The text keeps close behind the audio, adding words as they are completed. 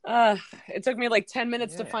It took me like 10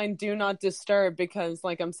 minutes to Yeah. find Do Not Disturb because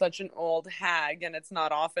like I'm such an old hag and it's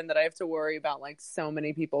not often that I have to worry about like so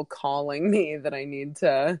many people calling me that I need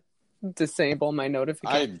to disable my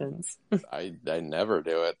notifications. I never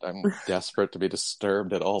do it. I'm desperate to be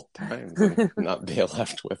disturbed at all times and not be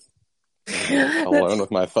left with alone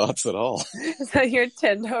with my thoughts at all. Is that your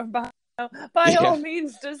Tinder bio? By Yeah. all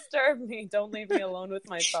means, disturb me. Don't leave me alone with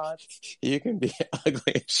my thoughts. You can be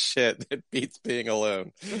ugly as shit. It beats being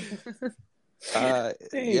alone. There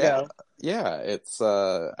you Yeah. go. Yeah, it's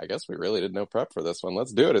I guess we really did no prep for this one.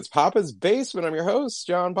 Let's do it. It's Papa's Basement. I'm your host,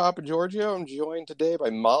 John Papa Giorgio. I'm joined today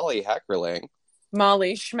by Molly Heckerling.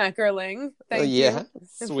 Molly Schmeckerling. Thank Yes,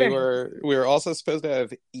 you. we were also supposed to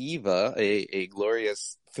have Eva, a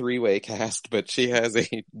glorious three-way cast, but she has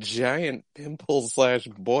a giant pimple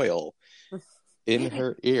 / boil in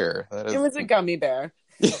her ear. It was a gummy bear.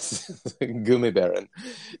 Gummy Baron.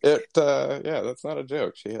 Yeah, that's not a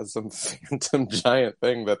joke. She has some phantom giant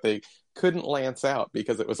thing that they couldn't lance out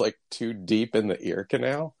because it was like too deep in the ear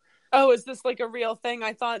canal. Oh, is this like a real thing?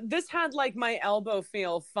 I thought this had like my elbow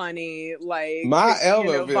feel funny, like My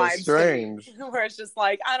elbow feels vibes strange. where it's just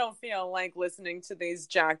like I don't feel like listening to these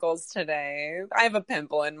jackals today. I have a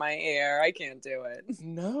pimple in my ear. I can't do it.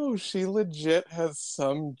 No, she legit has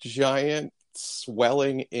some giant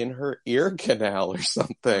swelling in her ear canal or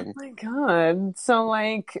something. Oh my god. So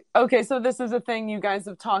like, okay, so this is a thing you guys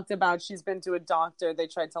have talked about. She's been to a doctor. They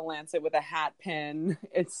tried to lance it with a hat pin.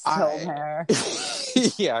 It's still there.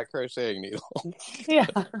 Yeah, crocheting needle. Yeah.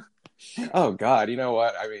 Oh god, you know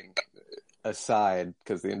what? I mean, aside,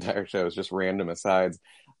 because the entire show is just random asides.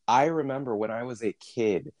 I remember when I was a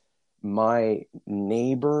kid, my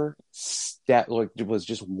neighbor was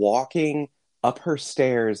just walking up her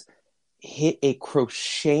stairs, hit a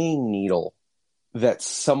crocheting needle that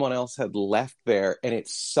someone else had left there, and it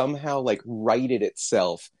somehow like righted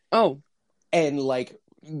itself. Oh. And like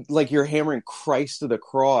you're hammering Christ to the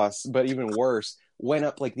cross, but even worse, went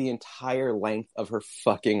up like the entire length of her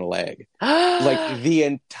fucking leg. Like the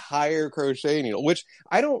entire crochet needle, which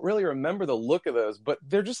I don't really remember the look of those, but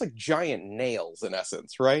they're just like giant nails in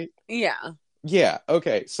essence, right? Yeah. Yeah,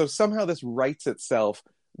 okay. So somehow this rights itself,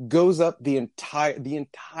 goes up the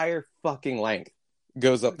entire fucking length,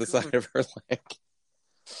 goes up the side of her leg.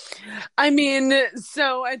 I mean,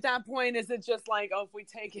 so at that point, is it just like, oh, if we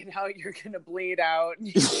take it out, you're gonna bleed out?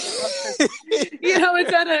 It's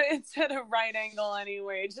at a right angle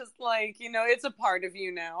anyway. Just like, it's a part of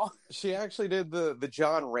you now. She actually did the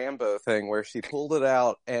John Rambo thing where she pulled it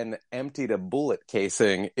out and emptied a bullet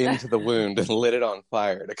casing into the wound and lit it on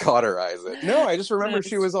fire to cauterize it. No, I just remember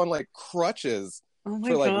she was on like crutches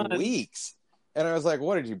for like weeks. And I was like,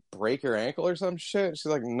 what, did you break your ankle or some shit? She's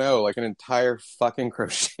like, no, like an entire fucking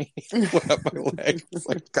crochet went up my leg. It's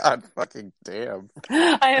like, God fucking damn.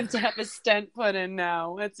 I have to have a stent put in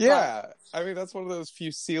now. Yeah. Fun. I mean, that's one of those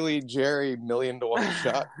Fusili Jerry $1 million to 1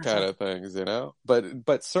 shot kind of things,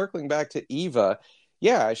 But circling back to Eva,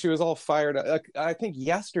 yeah, she was all fired up. I think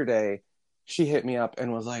yesterday she hit me up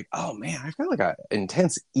and was like, oh man, I've got like an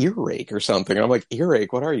intense earache or something. And I'm like,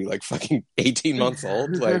 earache? What are you, like fucking 18 months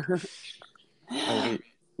old? Like... I mean,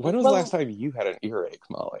 when was the last time you had an earache,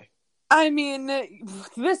 Molly? I mean,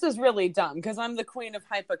 this is really dumb because I'm the queen of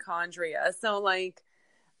hypochondria. So, like,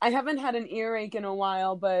 I haven't had an earache in a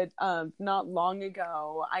while, but not long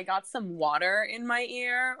ago, I got some water in my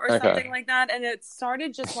ear or something like that. And it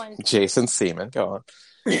started just like... Jason Seaman, go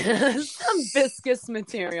on. Some viscous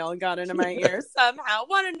material got into my ear somehow.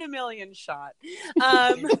 1 in a million shot.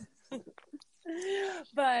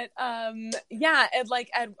 But yeah,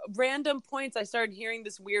 at random points I started hearing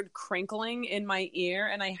this weird crinkling in my ear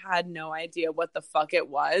and I had no idea what the fuck it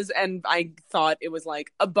was, and I thought it was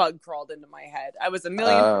like a bug crawled into my head. I was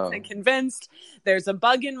 1,000,000% convinced there's a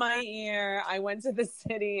bug in my ear. I went to the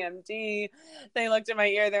City MD. They looked at my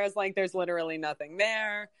ear. There's literally nothing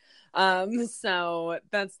there. So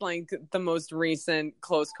that's like the most recent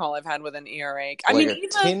close call I've had with an earache. I mean, a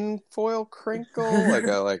tinfoil crinkle, like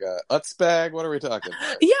a Utz bag. What are we talking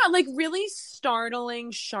about? Yeah, like really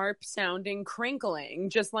startling, sharp sounding crinkling,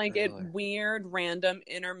 just like at weird, random,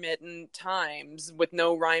 intermittent times with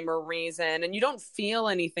no rhyme or reason, and you don't feel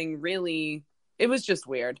anything really. It was just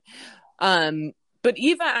weird. But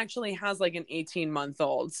Eva actually has like an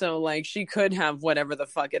 18-month-old, so like she could have whatever the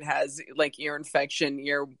fuck it has, like ear infection,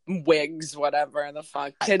 ear wigs, whatever the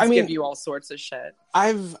fuck. Kids give you all sorts of shit.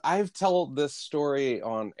 I've told this story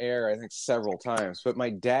on air, I think several times, but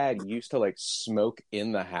my dad used to like smoke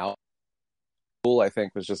in the house. I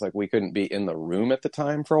think was just like we couldn't be in the room at the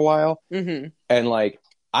time for a while, and like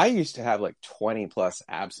I used to have like 20 plus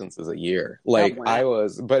absences a year. Like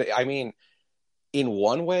but I mean. in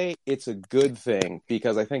one way, it's a good thing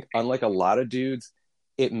because I think, unlike a lot of dudes,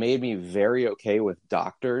 it made me very okay with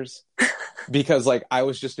doctors because, like, I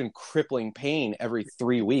was just in crippling pain every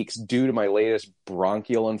 3 weeks due to my latest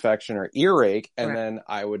bronchial infection or earache. And then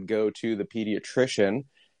I would go to the pediatrician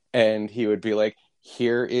and he would be like,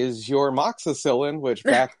 here is your moxicillin, which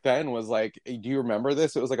back then was like, do you remember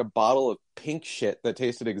this? It was like a bottle of pink shit that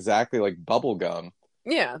tasted exactly like bubble gum.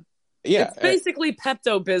 Yeah. Yeah. It's basically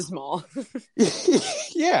Pepto-Bismol.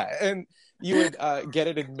 Yeah. And you would get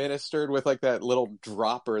it administered with like that little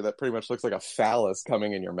dropper that pretty much looks like a phallus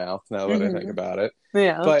coming in your mouth, now that I think about it.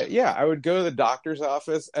 Yeah. But yeah, I would go to the doctor's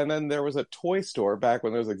office, and then there was a toy store back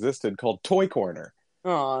when those existed called Toy Corner.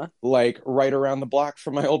 Aw. Like right around the block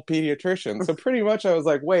from my old pediatrician. So pretty much I was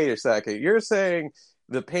like, wait a second, you're saying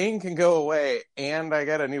the pain can go away and I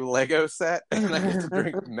get a new Lego set and I get to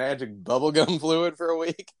drink magic bubblegum fluid for a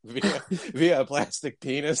week via a plastic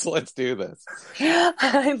penis? Let's do this.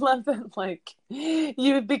 I love that, like,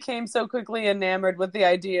 you became so quickly enamored with the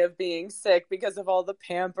idea of being sick because of all the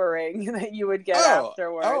pampering that you would get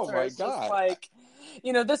afterwards. Oh my God. Just like,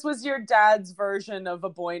 you know, this was your dad's version of A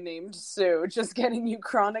Boy Named Sue, just getting you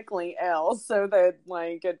chronically ill so that,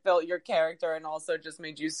 like, it built your character and also just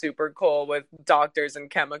made you super cool with doctors and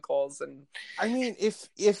chemicals. And I mean,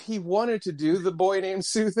 if he wanted to do the Boy Named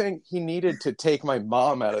Sue thing, he needed to take my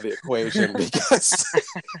mom out of the equation because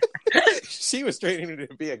she was training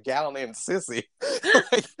to be a gal named Sissy.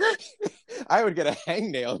 Like, I would get a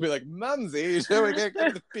hangnail and be like, Mumsy, shall we get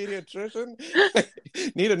to the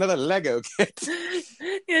pediatrician? Need another Lego kit.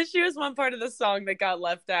 Yeah, she was one part of the song that got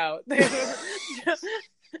left out.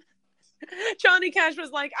 Johnny Cash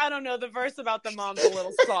was like, I don't know, the verse about the mom's a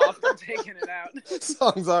little soft. I'm taking it out.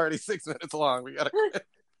 Song's already 6 minutes long. We gotta quit.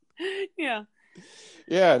 Yeah.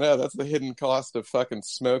 Yeah, no, that's the hidden cost of fucking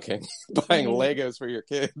smoking. Buying Legos for your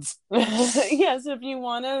kids. Yes, if you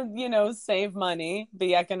want to, you know, save money,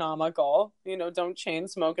 be economical, you know, don't chain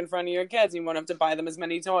smoke in front of your kids. You won't have to buy them as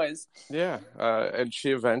many toys. Yeah, and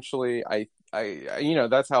she eventually, I, you know,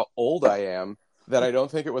 that's how old I am, that I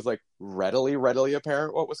don't think it was like readily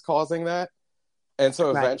apparent what was causing that. And so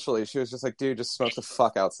eventually she was just like, dude, just smoke the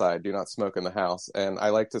fuck outside. Do not smoke in the house. And I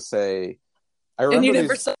like to say, I remember and you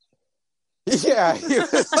never saw. Yeah, he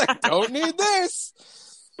was like, don't need this.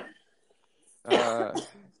 Yeah,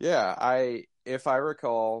 if I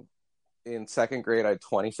recall, in second grade I had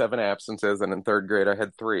 27 absences, and in third grade I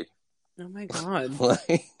had 3. Oh my God.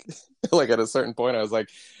 like at a certain point I was like,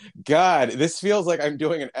 God, this feels like I'm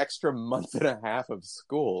doing an extra month and a half of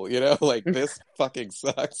school, you know, like this fucking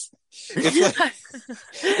sucks. It's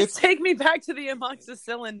like, take me back to the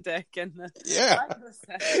amoxicillin dick and the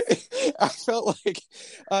I felt like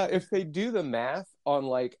if they do the math on,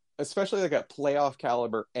 like, especially like a playoff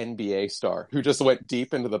caliber NBA star who just went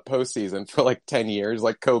deep into the postseason for like 10 years,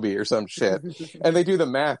 like Kobe or some shit. And they do the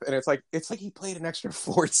math and it's like he played an extra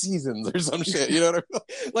 4 seasons or some shit. You know what I mean?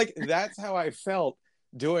 Like, that's how I felt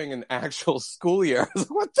doing an actual school year. I was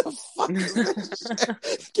like, what the fuck is this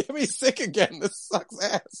shit? Get me sick again. This sucks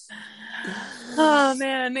ass. Oh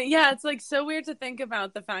man. Yeah, it's like so weird to think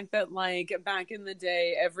about the fact that, like, back in the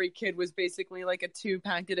day, every kid was basically like a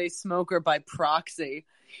 2-pack a day smoker by proxy.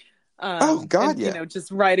 Oh God, yeah. You know, just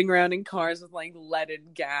riding around in cars with like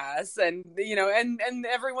leaded gas, and you know, and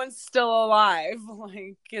everyone's still alive.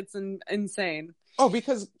 Like, it's insane. Oh,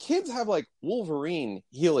 because kids have like Wolverine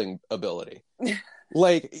healing ability.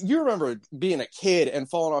 Like, you remember being a kid and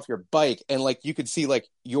falling off your bike, and like you could see like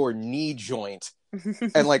your knee joint,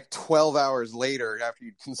 and like 12 hours later, after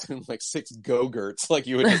you'd consumed like 6 Go-Gurts, like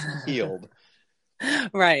you had just healed.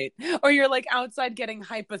 Right. Or you're like outside getting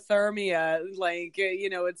hypothermia, like,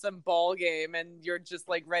 you know, it's some ball game and you're just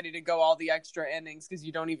like ready to go all the extra innings because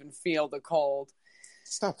you don't even feel the cold.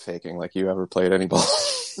 Stop faking like you ever played any ball.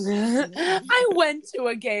 I went to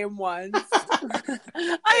a game once.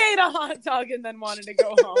 I ate a hot dog and then wanted to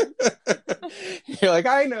go home. You're like,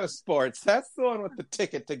 I know sports. That's the one with the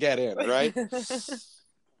ticket to get in, right? What's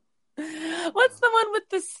the one with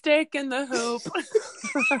the stick and the hoop?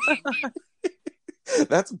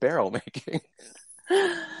 That's barrel making.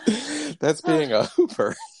 That's being a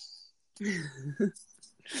hooper.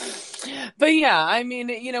 But yeah, I mean,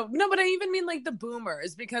 you know, no, but I even mean like the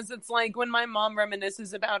boomers, because it's like when my mom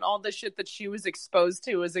reminisces about all the shit that she was exposed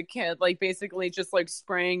to as a kid, like basically just like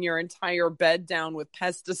spraying your entire bed down with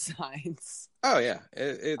pesticides. Oh yeah,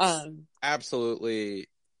 it's absolutely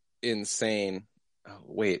insane. Oh,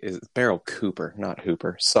 wait, is it Beryl Cooper, not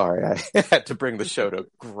Hooper? Sorry, I had to bring the show to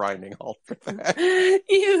grinding halt for that.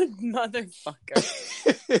 You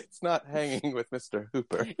motherfucker. It's not Hanging with Mr.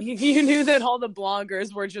 Hooper. You knew that all the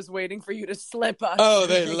bloggers were just waiting for you to slip us. Oh,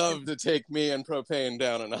 they love to take me and Propane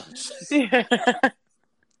down a notch. Yeah.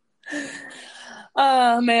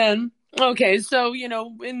 Oh, man. Okay, so, you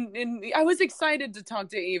know, I was excited to talk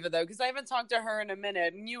to Eva, though, because I haven't talked to her in a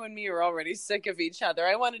minute, and you and me are already sick of each other.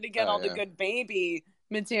 I wanted to get the good baby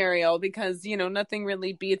material because, you know, nothing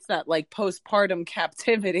really beats that, like, postpartum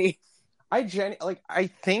captivity. I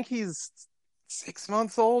think he's 6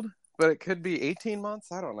 months old, but it could be 18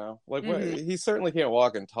 months. I don't know. Like, he certainly can't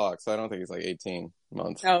walk and talk, so I don't think he's like 18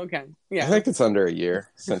 months. Oh, okay. Yeah. I think it's under a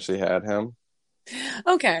year since she had him.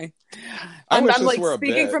 Okay. I'm like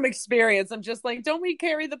speaking from experience. I'm just like, don't we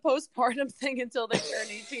carry the postpartum thing until they turn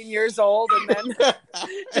 18 years old and then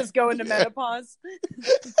just go into menopause?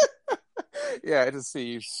 Yeah, I just see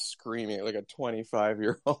you screaming like a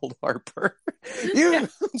 25-year-old Harper. I'm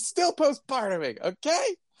still postpartuming, okay?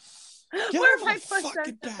 Where are my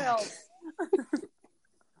placenta pills?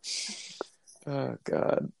 Oh,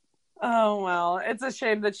 God. Oh, well, it's a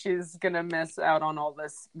shame that she's going to miss out on all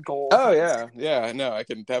this gold. Oh, yeah. Yeah, no, I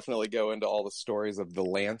can definitely go into all the stories of the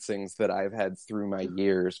lancings that I've had through my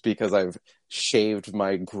years because I've shaved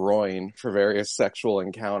my groin for various sexual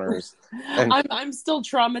encounters. And I'm still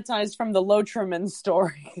traumatized from the Lotrimin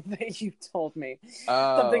story that you told me.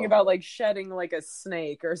 Something about, like, shedding like a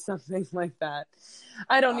snake or something like that.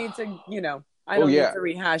 I don't need to, you know, I don't need to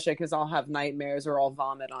rehash it because I'll have nightmares or I'll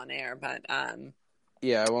vomit on air, but...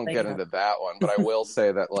 Yeah, I won't get into that one, but I will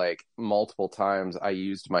say that, like, multiple times I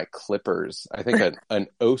used my clippers. I think an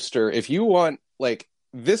Oster, if you want, like,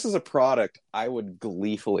 this is a product I would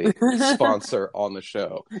gleefully sponsor on the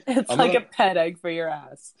show. It's a pet egg for your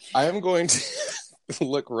ass. I am going to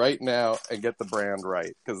look right now and get the brand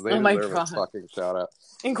right, because they deserve a fucking shout out.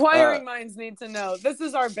 Inquiring minds need to know. This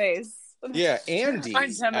is our base. Yeah, Andes, our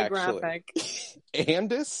demographic.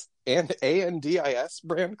 Andis and ANDIS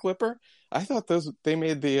brand clipper. I thought they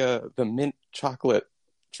made the mint chocolate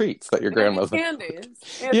treats that your grandmother. Candies.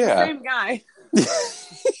 It's the same guy.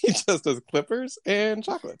 He just does clippers and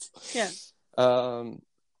chocolates. Yeah.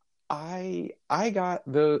 I got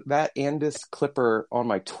that Andis clipper on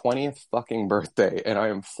my 20th fucking birthday, and I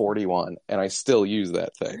am 41, and I still use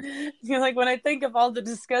that thing. You're like, when I think of all the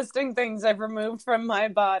disgusting things I've removed from my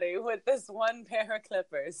body with this one pair of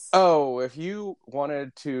clippers. Oh, if you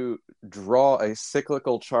wanted to draw a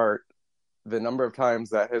cyclical chart, the number of times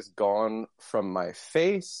that has gone from my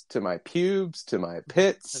face to my pubes to my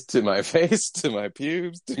pits to my face to my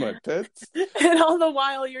pubes to my pits. And all the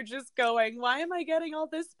while you're just going, why am I getting all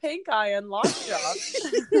this pink eye and lockjaw?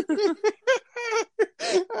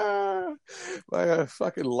 I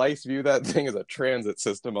fucking lice view that thing as a transit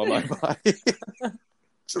system on my body.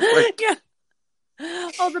 Just like... Yeah.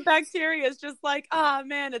 All the bacteria is just like,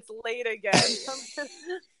 man, it's late again.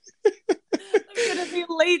 I'm gonna be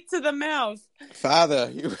late to the mouth.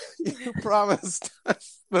 Father, you promised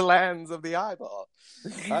us the lands of the eyeball.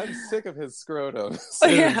 I'm sick of his scrotum.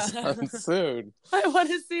 Soon. I want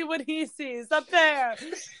to see what he sees up there.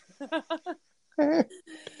 All right.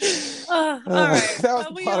 That was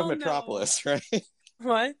the plot of Metropolis, right?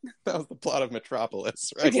 What? That was the plot of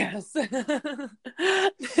Metropolis, right? Yes.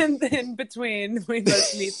 And in between, we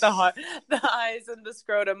must meet the heart. The eyes and the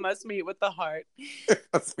scrotum must meet with the heart.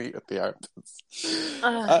 Must meet with the armpits.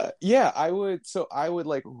 Yeah, I would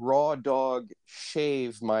like raw dog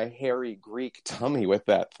shave my hairy Greek tummy with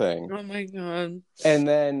that thing. Oh my God. And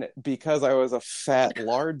then because I was a fat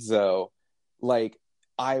lardzo, like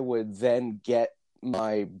I would then get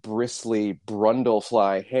my bristly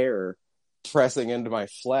brundlefly hair pressing into my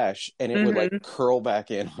flesh, and it would like curl back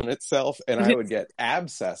in on itself, and I would get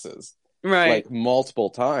abscesses like multiple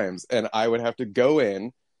times, and I would have to go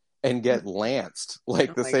in and get lanced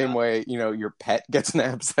like the same way, you know, your pet gets an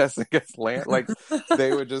abscess and gets lanced. Like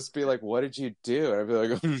they would just be like, what did you do? And I'd be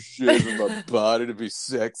like, I'm shaving my body to be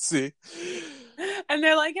sexy. And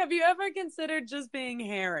they're like, have you ever considered just being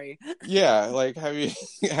hairy? Yeah, like have you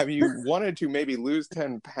wanted to maybe lose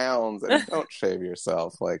 10 pounds and don't shave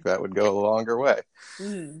yourself? Like that would go a longer way.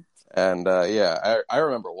 And I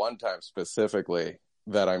remember one time specifically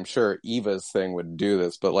that I'm sure Eva's thing would do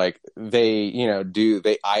this, but like they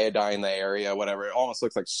iodine the area, whatever. It almost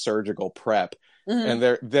looks like surgical prep. and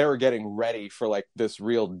they were getting ready for like this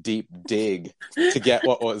real deep dig to get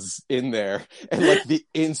what was in there, and like the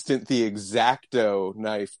instant the X-Acto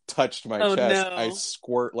knife touched my chest, I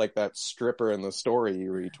squirt like that stripper in the story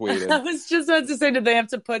you retweeted. I was just about to say, did they have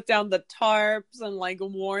to put down the tarps and like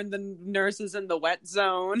warn the nurses in the wet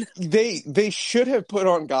zone? They should have put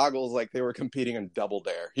on goggles like they were competing in Double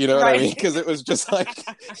Dare, you know what I mean? Because it was just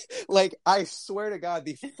like I swear to God,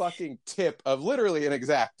 the fucking tip of literally an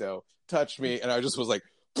X-Acto touched me, and I just was like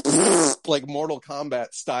Mortal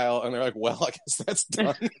Kombat style, and they're like, well, I guess that's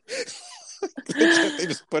done. They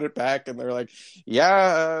just put it back, and they're like,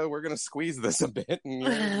 yeah, we're gonna squeeze this a bit, and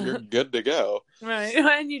you're good to go. Right.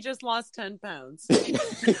 And you just lost 10 pounds.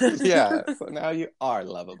 Yeah, so now you are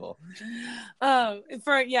lovable.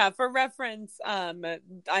 For reference,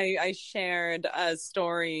 I shared a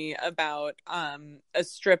story about a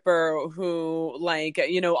stripper who, like,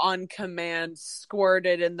 on command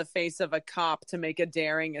squirted in the face of a cop to make a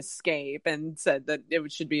daring escape, and said that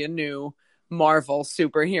it should be a new Marvel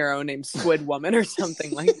superhero named Squid Woman or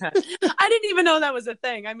something like that. I didn't even know that was a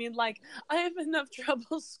thing. I mean, like, I have enough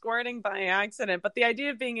trouble squirting by accident, but the idea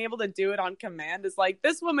of being able to do it on command is like,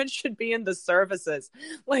 this woman should be in the services.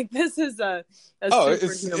 Like, this is a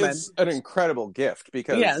superhuman. It's an incredible gift,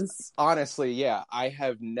 because honestly, I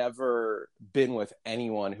have never been with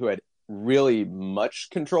anyone who had really much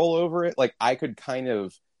control over it. Like, I could kind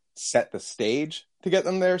of set the stage to get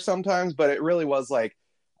them there sometimes, but it really was like,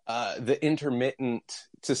 the intermittent,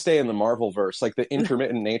 to stay in the Marvel verse, like the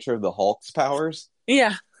intermittent nature of the Hulk's powers.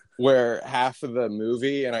 Yeah. Where half of the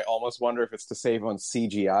movie, and I almost wonder if it's to save on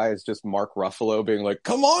CGI, is just Mark Ruffalo being like,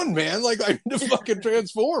 come on, man, like I need to fucking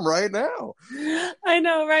transform right now. I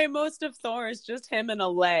know, right? Most of Thor is just him in a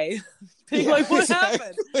lay. Being like, what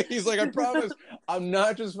happened? He's like, I promise I'm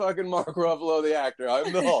not just fucking Mark Ruffalo the actor.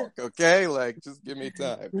 I'm the Hulk, okay? Like, just give me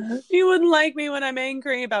time. You wouldn't like me when I'm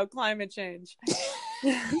angry about climate change.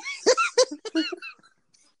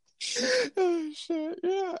 Oh shit,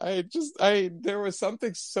 yeah. There was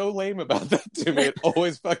something so lame about that to me. It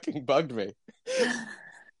always fucking bugged me.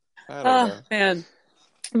 I don't know. Man.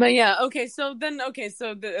 But yeah, so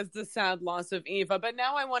the sad loss of Eva. But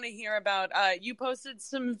now I want to hear about, you posted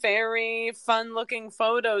some very fun looking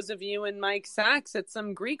photos of you and Mike Sachs at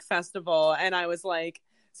some Greek festival, and I was like,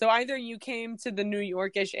 so either you came to the New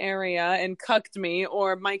Yorkish area and cucked me,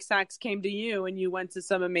 or Mike Sachs came to you and you went to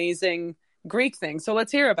some amazing Greek thing. So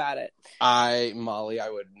let's hear about it. Molly, I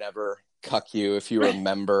would never cuck you. If you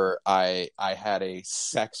remember, I had a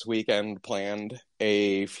sex weekend planned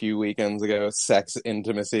a few weekends ago. Sex,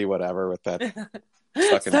 intimacy, whatever, with that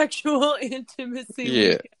fucking sexual intimacy.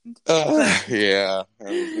 Yeah. Yeah.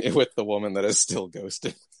 With the woman that is still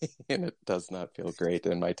ghosted me, and it does not feel great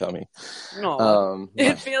in my tummy.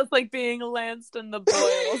 It feels like being lanced in the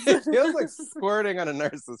boils. It feels like squirting on a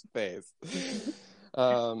nurse's face.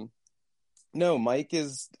 No, Mike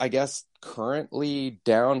is, I guess, currently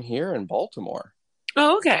down here in Baltimore.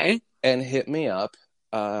 Oh, okay. And hit me up.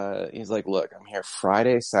 He's like, look, I'm here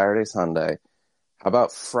Friday, Saturday, Sunday. How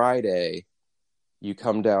about Friday, you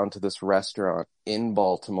come down to this restaurant in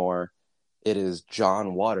Baltimore. It is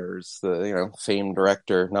John Waters, the famed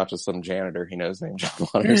director, not just some janitor he knows named John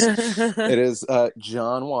Waters. It is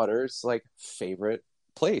John Waters' like favorite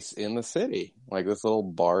place in the city, like this little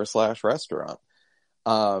bar/restaurant.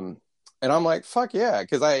 And I'm like, fuck yeah,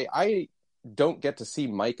 because I don't get to see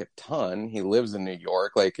Mike a ton. He lives in New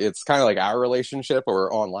York. Like, it's kind of like our relationship, or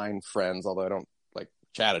we're online friends, although I don't like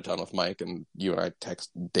chat a ton with Mike, and you and I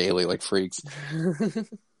text daily like freaks.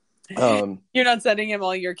 You're not sending him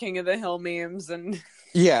all your King of the Hill memes and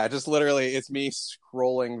yeah, just literally it's me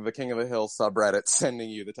scrolling the King of the Hill subreddit,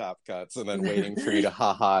 sending you the top cuts, and then waiting for you to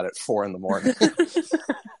ha-ha at 4 a.m.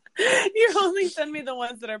 You only send me the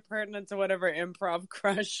ones that are pertinent to whatever improv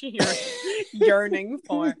crush you're yearning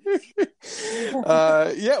for.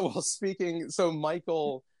 Yeah, well, so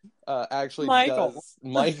Michael actually does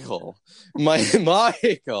Michael,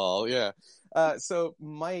 yeah. So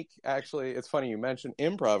Mike, actually, it's funny you mentioned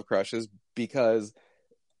improv crushes, because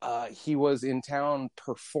he was in town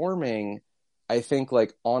performing, I think,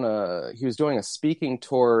 like he was doing a speaking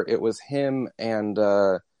tour. It was him and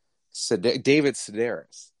David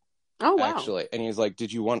Sedaris. Oh, wow. Actually, and he's like,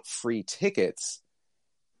 did you want free tickets?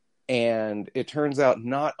 And it turns out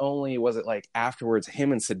not only was it like afterwards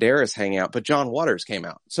him and Sedaris hang out, but John Waters came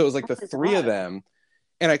out. So it was like the three of them,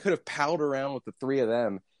 and I could have palled around with the three of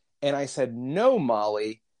them. And I said, no,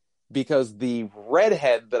 Molly, because the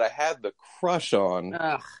redhead that I had the crush on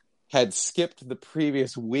had skipped the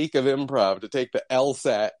previous week of improv to take the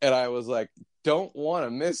LSAT. And I was like, don't want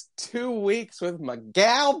to miss 2 weeks with my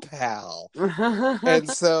gal pal. And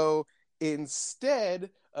so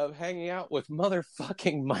instead of hanging out with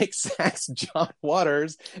motherfucking Mike Sachs, John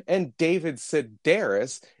Waters, and David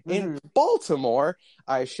Sedaris in Baltimore,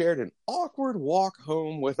 I shared an awkward walk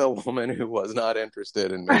home with a woman who was not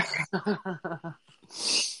interested in me.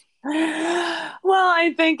 Well,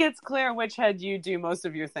 I think it's clear which head you do most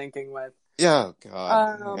of your thinking with. Yeah,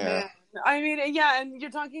 God. Oh, yeah. man. I mean, yeah, and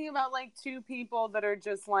you're talking about like two people that are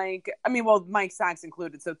just like, I mean, well, Mike Sachs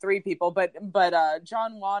included, so three people, but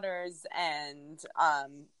John Waters and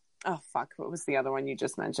oh fuck, what was the other one you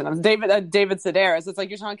just mentioned? David Sedaris. It's like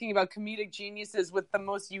you're talking about comedic geniuses with the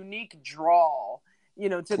most unique drawl, you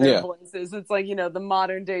know, to their voices. It's like, you know, the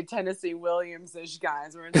modern day Tennessee Williams-ish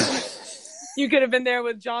guys, where it's like, you could have been there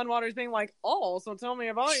with John Waters being like, oh, so tell me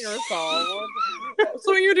about yourself.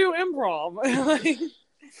 So you do improv.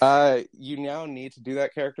 You now need to do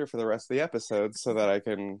that character for the rest of the episode so that I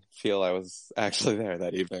can feel I was actually there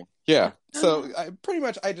that evening. Yeah. So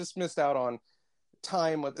I just missed out on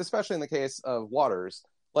time with, especially in the case of Waters,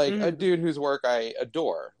 like a dude whose work I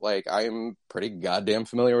adore. Like, I'm pretty goddamn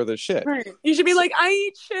familiar with his shit. Right. You should be like, I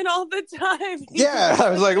eat shit all the time. Yeah.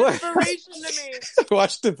 I was like, look, inspiration to me. I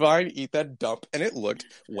watched Divine eat that dump and it looked,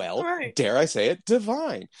 well, dare I say it,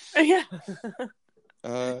 divine. Yeah.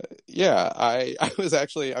 I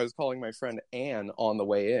was calling my friend Anne on the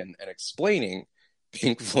way in and explaining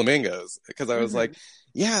Pink Flamingos, because I was like,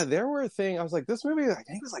 yeah, there were a thing. I was like, this movie, I think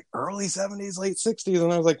it was like early 70s, late 60s.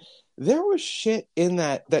 And I was like, there was shit in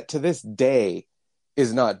that to this day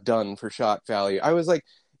is not done for shock value. I was like,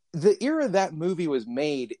 the era that movie was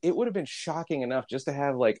made, it would have been shocking enough just to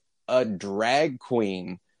have like a drag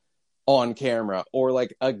queen on camera or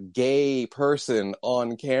like a gay person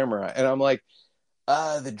on camera. And I'm like,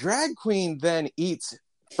 the drag queen then eats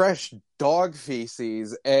fresh dog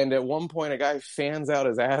feces, and at one point a guy fans out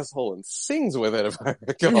his asshole and sings with it, if I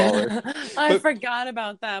recall it. I forgot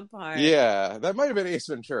about that part. Yeah, that might have been Ace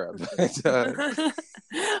Ventura. But,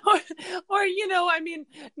 or, you know, I mean,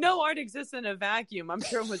 no art exists in a vacuum. I'm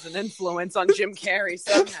sure it was an influence on Jim Carrey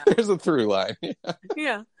somehow. There's a through line.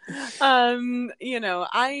 Yeah. You know,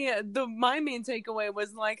 my main takeaway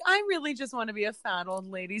was like, I really just want to be a fat old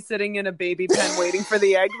lady sitting in a baby pen waiting for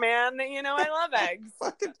the Eggman. You know, I love eggs.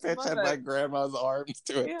 Fucking bitch had my grandma's arms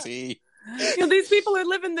to a T. You know, these people are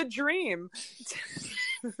living the dream.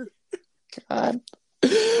 God.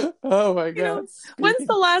 Oh my God. You know, when's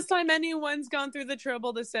the last time anyone's gone through the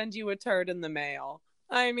trouble to send you a turd in the mail?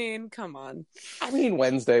 I mean, come on. I mean,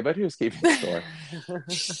 Wednesday, but who's keeping score?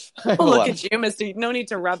 Look at you, mister. No need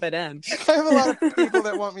to rub it in. I have a lot of people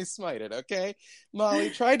that want me smited, okay? Molly,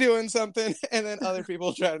 try doing something, and then other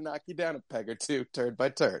people try to knock you down a peg or two, turd by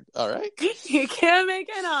turd, all right? You can't make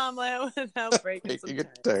an omelet without breaking some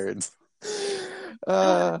turds.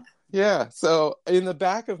 Yeah, so in the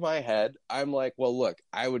back of my head, I'm like, well, look,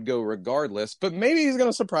 I would go regardless, but maybe he's going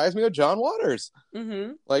to surprise me with John Waters.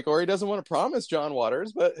 Like, or he doesn't want to promise John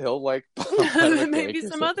Waters, but he'll, like... maybe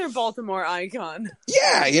some other Baltimore icon.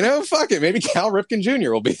 Yeah, you know, fuck it. Maybe Cal Ripken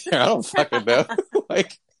Jr. will be there. I don't fucking know.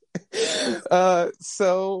 Like,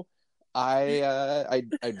 so I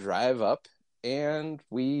drive up, and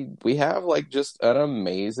we have, like, just an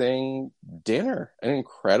amazing dinner, an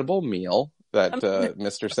incredible meal that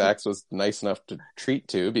Mr. Sachs was nice enough to treat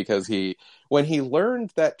to, because when he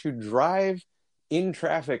learned that to drive in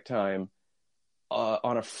traffic time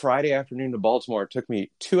on a Friday afternoon to Baltimore took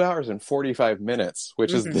me 2 hours and 45 minutes,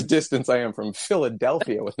 which is the distance I am from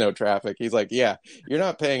Philadelphia with no traffic. He's like, yeah, you're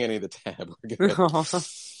not paying any of the tab. We're good.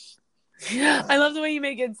 I love the way you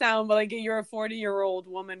make it sound like you're a 40-year-old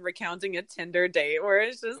woman recounting a Tinder date, where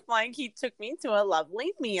it's just like, he took me to a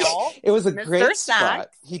lovely meal. It was a great spot.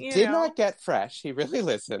 He did not get fresh. He really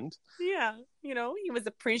listened. Yeah. You know, he was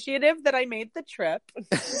appreciative that I made the trip.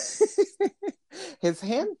 His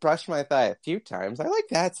hand brushed my thigh a few times. I like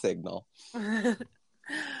that signal.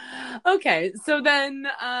 Okay, so then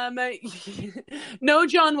no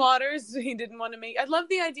John Waters. He didn't want to make... I love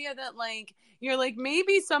the idea that, like, you're like,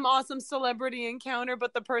 maybe some awesome celebrity encounter,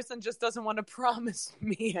 but the person just doesn't want to promise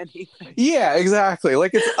me anything. Yeah, exactly.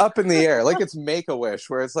 Like, it's up in the air. Like, it's Make-A-Wish,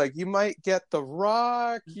 where it's like, you might get The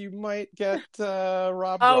Rock, you might get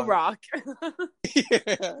Rob. Oh, Rock.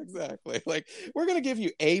 Yeah, exactly. Like, we're going to give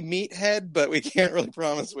you a meathead, but we can't really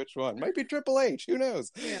promise which one. Might be Triple H. Who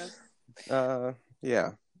knows? Yeah.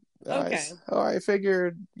 Yeah. Okay. I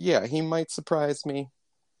figured, yeah, he might surprise me.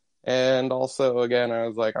 And also, again, I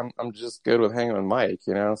was like, I'm just good with hanging with Mike,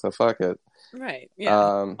 you know, so fuck it. Right.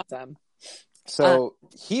 Yeah. Awesome. So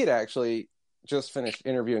he had actually just finished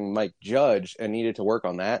interviewing Mike Judge and needed to work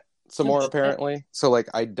on that some more, apparently. So, like,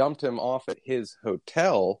 I dumped him off at his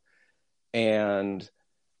hotel, and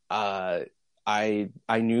I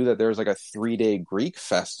knew that there was like a 3-day Greek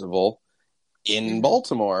festival in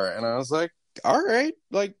Baltimore, and I was like, all right,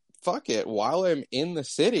 like fuck it. While I'm in the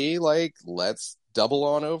city, like let's double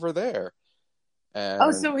on over there. Oh,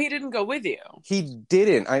 And so he didn't go with you? he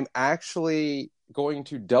didn't. I'm actually going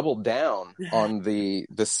to double down on the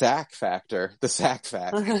sack factor, the sack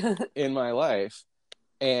fact in my life.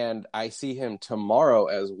 And I see him tomorrow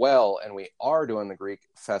as well, and we are doing the Greek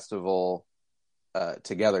festival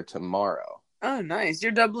together tomorrow. Oh, nice.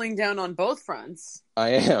 You're doubling down on both fronts. I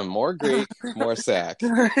am. More Greek, more sack.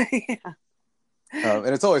 Yeah. And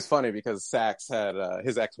it's always funny because Sachs had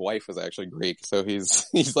his ex-wife was actually Greek, so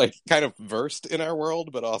he's like kind of versed in our world,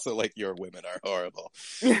 but also like your women are horrible.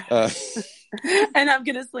 And I'm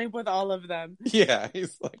gonna sleep with all of them. Yeah,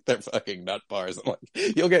 he's like, they're fucking nut bars. I'm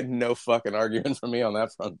like, you'll get no fucking argument from me on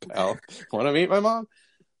that front, pal. Want to meet my mom?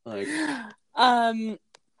 Like,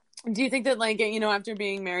 do you think that, like, you know, after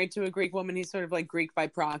being married to a Greek woman, he's sort of like Greek by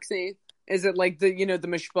proxy? Is it like the, you know, the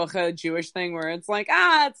mishpacha Jewish thing where it's like,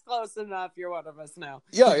 it's close enough, you're one of us now?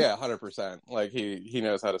 Yeah, 100%. Like he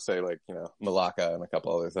knows how to say, like, you know, malaka and a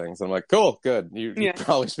couple other things. I'm like, cool, good. You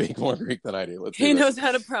probably speak more Greek than I do. He knows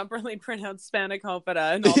how to properly pronounce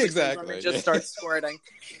spanakopita and all the exactly. Just start squirting.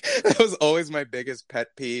 That was always my biggest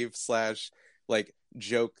pet peeve / like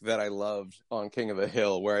joke that I loved on King of the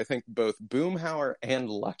Hill, where I think both Boomhauer and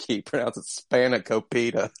Lucky pronounce it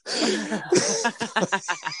spanakopita.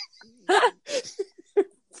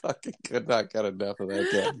 Fucking could not get enough of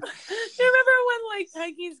that game. Do you remember when, like,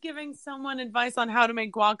 Peggy's giving someone advice on how to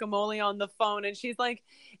make guacamole on the phone, and she's like,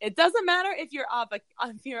 "It doesn't matter if your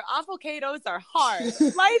avocados are hard.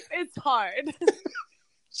 Life is hard."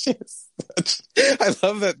 I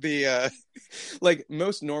love that the like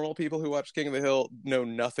most normal people who watch King of the Hill know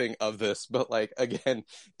nothing of this, but like again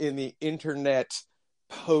in the internet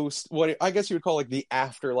post, what I guess you would call like the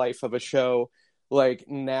afterlife of a show, like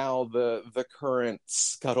now the current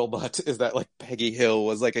scuttlebutt is that like Peggy Hill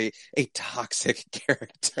was like a toxic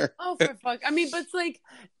character. Oh, for fuck. I mean, but it's like,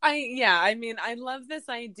 I love this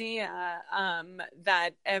idea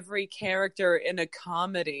that every character in a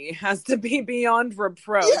comedy has to be beyond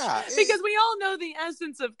reproach. Yeah, because we all know the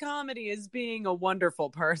essence of comedy is being a wonderful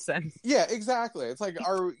person. Yeah, exactly. It's like,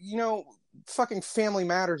 fucking Family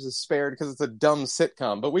Matters is spared because it's a dumb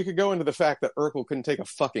sitcom, but we could go into the fact that Urkel couldn't take a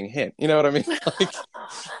fucking hint. You know what I mean?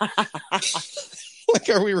 Like,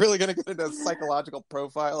 are we really going to get into a psychological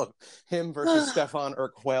profile of him versus Stefan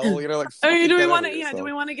Urquell? You know, like, do we want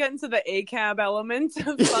to get into the ACAB element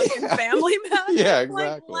of fucking Family Matters? Yeah, exactly.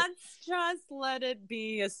 Like, let's just let it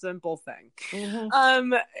be a simple thing.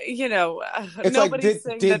 Mm-hmm. It's nobody's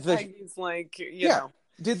saying that Peggy's like, you know.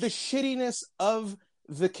 Did the shittiness of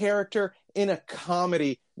the character in a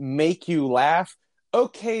comedy make you laugh?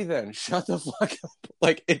 Okay, then shut the fuck up.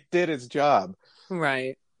 Like, it did its job.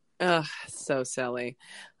 Right. Ugh, so silly.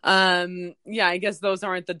 I guess those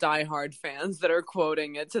aren't the diehard fans that are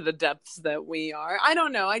quoting it to the depths that we are. I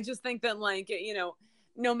don't know. I just think that, like, you know,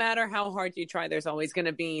 no matter how hard you try, there's always going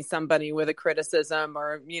to be somebody with a criticism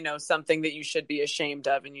or, you know, something that you should be ashamed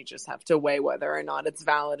of, and you just have to weigh whether or not it's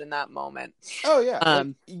valid in that moment. Oh, yeah.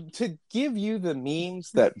 To give you the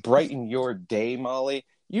memes that brighten your day, Molly,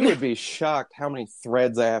 you would be shocked how many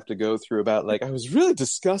threads I have to go through about, like, I was really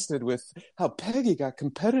disgusted with how Peggy got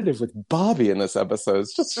competitive with Bobby in this episode.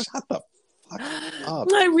 It's just shut the fuck up.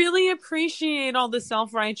 I really appreciate all the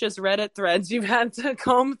self-righteous Reddit threads you've had to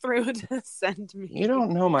comb through to send me. You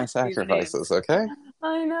don't know my sacrifices, okay?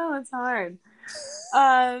 I know, it's hard.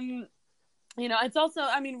 You know, it's also,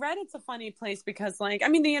 I mean, Reddit's a funny place because, like, I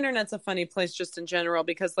mean, the internet's a funny place just in general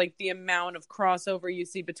because, like, the amount of crossover you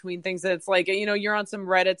see between things. It's like, you know, you're on some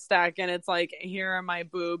Reddit stack and it's like, here are my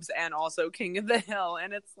boobs and also King of the Hill.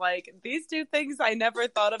 And it's like, these two things, I never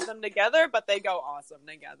thought of them together, but they go awesome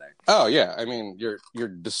together. Oh, yeah. I mean, you're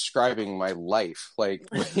describing my life. Like,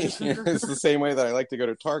 it's the same way that I like to go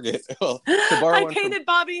to Target. Well, I painted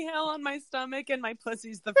Bobby Hill on my stomach and my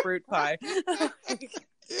pussy's the fruit pie.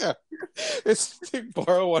 Yeah, it's to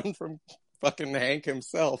borrow one from fucking Hank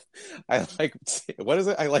himself. I like, what is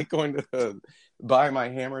it? I like going to buy my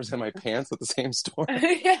hammers and my pants at the same store.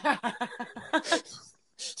 Yeah.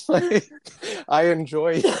 Like, I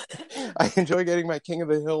enjoy getting my King of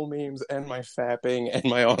the Hill memes and my fapping and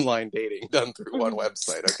my online dating done through one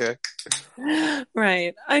website. Okay.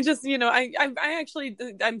 Right. I just, you know, I actually,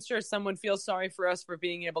 I'm sure someone feels sorry for us for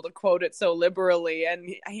being able to quote it so liberally. And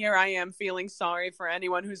here I am feeling sorry for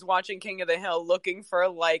anyone who's watching King of the Hill looking for,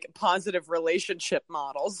 like, positive relationship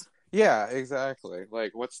models. Yeah, exactly.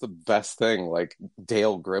 Like, what's the best thing? Like,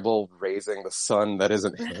 Dale Gribble raising the son that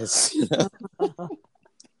isn't his, you know?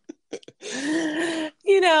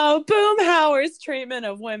 Boomhauer's treatment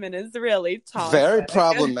of women is really toxic. Very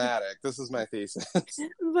problematic. This is my thesis. Like,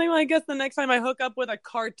 well, I guess the next time I hook up with a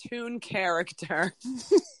cartoon character.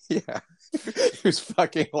 Yeah. Whose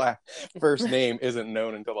fucking first name isn't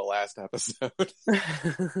known until the last episode.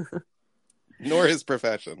 Nor his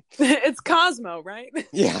profession. It's Cosmo, right?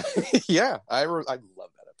 Yeah. Yeah. I love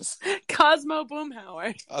that episode. Cosmo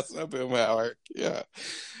Boomhauer. Cosmo Boomhauer. Yeah.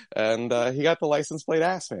 And he got the license plate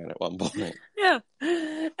ass man at one point. Yeah.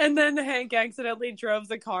 And then Hank accidentally drove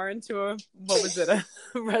the car into a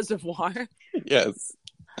reservoir. Yes.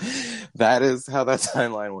 That is how that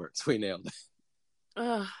timeline works. We nailed it.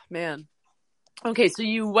 Oh, man. Okay, so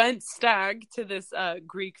you went stag to this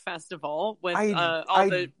Greek festival with all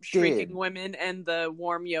the shrieking women and the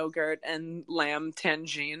warm yogurt and lamb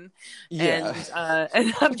tangine. Yeah.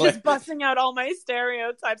 And I'm just busting out all my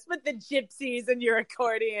stereotypes with the gypsies and your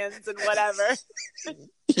accordions and whatever.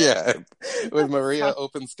 Yeah, with Maria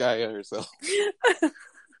Openskaya herself.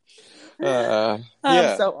 Yeah.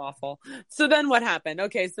 So awful. So then what happened?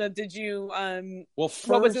 Okay, so did you well, first,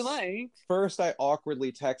 what was it like? First I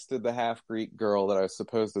awkwardly texted the half Greek girl that I was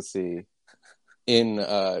supposed to see in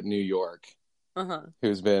New York,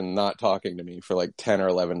 who's been not talking to me for like 10 or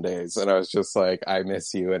 11 days, and I was just like, I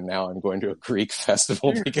miss you, and now I'm going to a Greek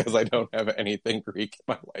festival because I don't have anything Greek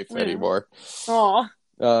in my life anymore. Aw.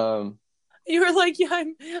 You were like, yeah,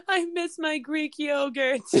 I miss my Greek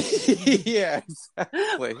yogurt. Yeah,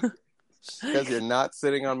 exactly. Because you're not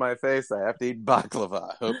sitting on my face, I have to eat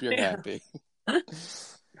baklava. Hope you're happy.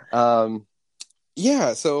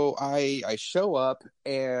 Yeah, so I show up,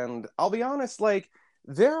 and I'll be honest, like,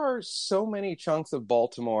 there are so many chunks of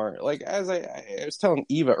Baltimore. Like, as I was telling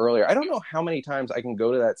Eva earlier, I don't know how many times I can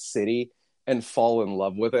go to that city and fall in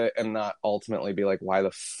love with it and not ultimately be like, why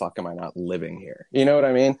the fuck am I not living here? You know what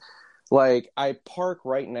I mean? Like, I park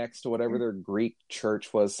right next to whatever their Greek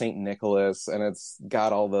church was, St. Nicholas, and it's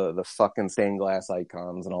got all the fucking stained glass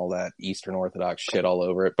icons and all that Eastern Orthodox shit all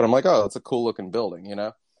over it. But I'm like, oh, it's a cool looking building, you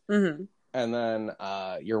know? Mm-hmm. And then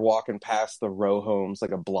you're walking past the row homes,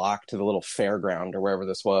 like a block to the little fairground or wherever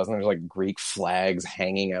this was, and there's like Greek flags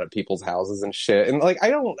hanging out of people's houses and shit. And like, I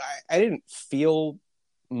didn't feel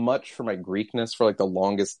much for my Greekness for like the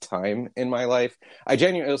longest time in my life.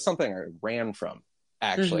 It was something I ran from.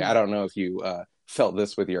 Actually, I don't know if you felt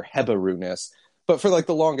this with your Hebrewness, but for like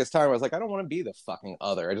the longest time, I was like, I don't want to be the fucking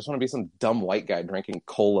other. I just want to be some dumb white guy drinking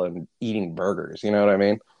cola and eating burgers. You know what I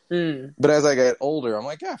mean? Mm. But as I get older, I'm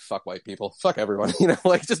like, yeah, fuck white people, fuck everyone. You know,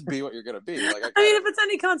 like, just be what you're gonna be. Like, I mean, if it's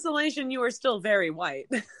any consolation, you are still very white.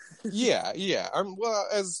 Yeah. Well,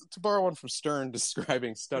 as to borrow one from Stern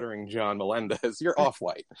describing stuttering John Melendez, you're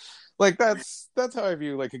off-white. Like, that's how I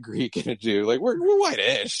view like a Greek and a Jew. Like, we're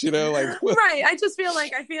white-ish, you know, like. Right. I feel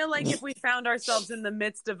like if we found ourselves in the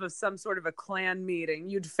midst of some sort of a clan meeting,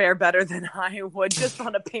 you'd fare better than I would, just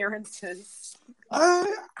on appearances. I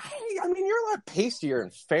mean, you're a lot pastier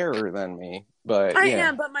and fairer than me, but I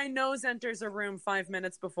am. But my nose enters a room 5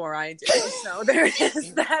 minutes before I do, so there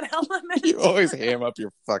is that element. You always ham up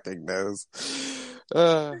your fucking nose.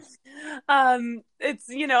 It's,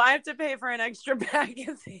 I have to pay for an extra bag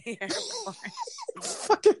at the airport.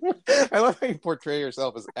 I love how you portray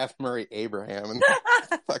yourself as F. Murray Abraham in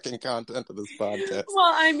the fucking content of this podcast.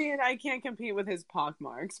 Well, I mean, I can't compete with his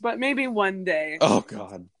pockmarks, but maybe one day. Oh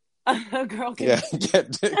God. A girl can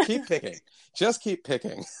keep picking. Just keep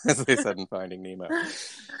picking, as they said in Finding Nemo.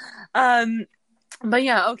 But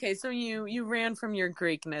yeah, okay, so you ran from your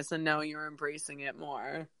Greekness and now you're embracing it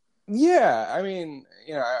more. Yeah, I mean,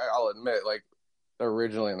 I'll admit, like,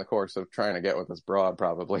 originally in the course of trying to get with this broad,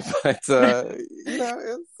 probably, but it's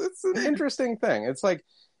an interesting thing. It's like,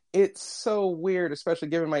 it's so weird, especially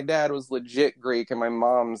given my dad was legit Greek and my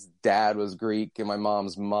mom's dad was Greek and my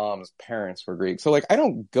mom's parents were Greek. So like, I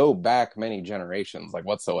don't go back many generations, like,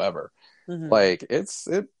 whatsoever. Mm-hmm. Like, it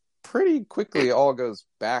pretty quickly all goes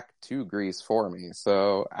back to Greece for me.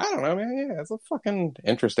 So I don't know, man. Yeah, it's a fucking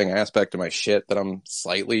interesting aspect of my shit that I'm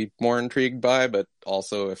slightly more intrigued by. But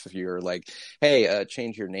also, if you're like, hey,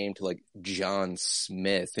 change your name to like John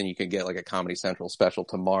Smith and you could get like a Comedy Central special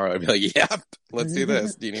tomorrow, I'd be like, yep, let's do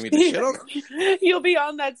this. Do you need me to shit on it? You'll be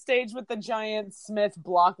on that stage with the giant Smith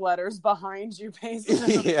block letters behind you,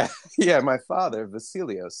 basically. Yeah. My father,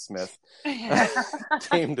 Vasilios Smith,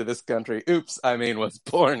 came to this country. Was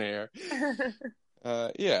born here.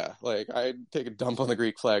 Like, I'd take a dump on the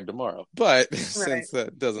Greek flag tomorrow, but since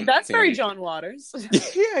that doesn't, that's very John Waters.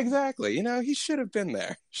 Yeah, exactly. He should have been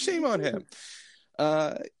there. Shame on him.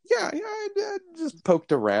 I just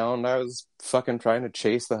poked around. I was fucking trying to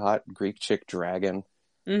chase the hot Greek chick dragon.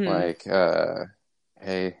 Mm-hmm. Like,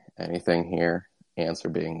 hey, anything here? Answer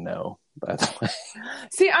being no. by the way.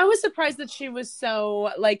 See, I was surprised that she was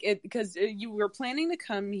so like it because you were planning to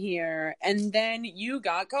come here and then you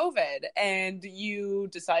got COVID and you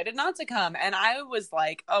decided not to come. And I was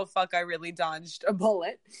like, oh, fuck, I really dodged a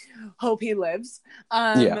bullet. Hope he lives.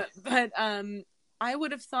 But I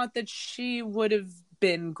would have thought that she would have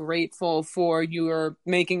been grateful for your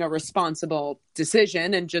making a responsible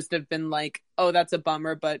decision and just have been like, oh, that's a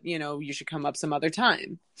bummer, but you should come up some other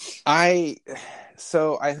time.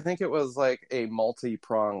 So I think it was like a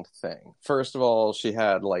multi-pronged thing. First of all, she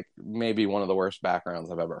had like maybe one of the worst backgrounds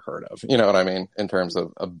I've ever heard of. You know what I mean? In terms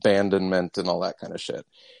of abandonment and all that kind of shit.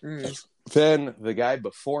 Then the guy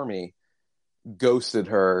before me ghosted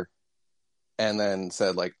her and then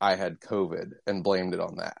said like I had COVID and blamed it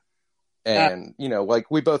on that. And,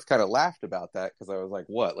 like we both kind of laughed about that because I was like,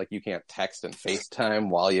 what? Like you can't text and FaceTime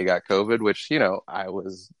while you got COVID, which, I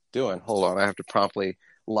was doing. Hold on. I have to promptly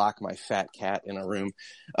lock my fat cat in a room.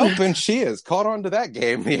 Oh, and she is caught on to that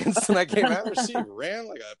game. The instant I came out, she ran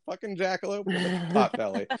like a fucking jackalope with a pot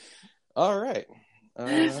belly. All right.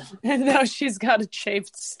 And now she's got a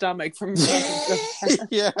chafed stomach from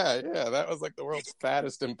yeah, that was like the world's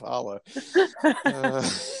fattest impala.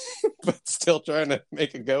 But still trying to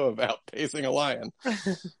make a go of outpacing a lion.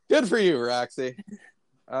 Good for you, Roxy.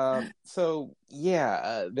 So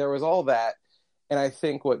yeah, there was all that. And I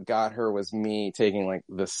think what got her was me taking like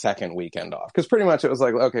the second weekend off. Because pretty much it was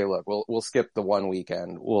like, okay, look, we'll skip the one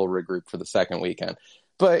weekend. We'll regroup for the second weekend.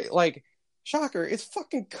 But like, shocker, it's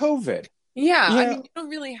fucking COVID. Yeah, I mean, you don't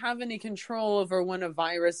really have any control over when a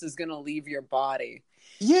virus is going to leave your body.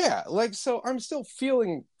 Yeah, like, so I'm still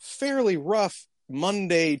feeling fairly rough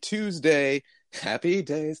Monday, Tuesday, happy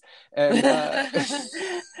days, and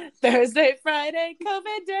Thursday, Friday,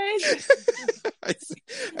 COVID days.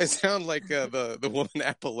 I sound like the woman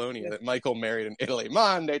Apollonia that Michael married in Italy.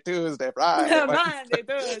 Monday, Tuesday, Friday. Monday,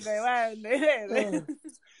 Tuesday, Wednesday.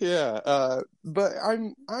 Yeah, but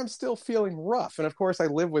I'm still feeling rough, and of course I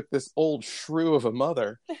live with this old shrew of a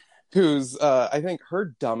mother, who's I think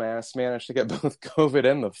her dumbass managed to get both COVID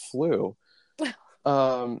and the flu.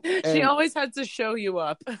 She always had to show you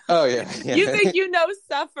up. Oh yeah. You think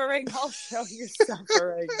suffering? I'll show you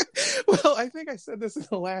suffering. Well, I think I said this in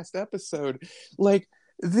the last episode. Like,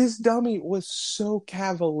 this dummy was so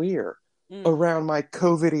cavalier around my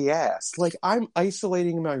COVID-y ass. Like, I'm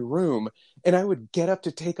isolating in my room and I would get up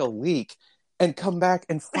to take a leak and come back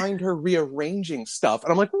and find her rearranging stuff.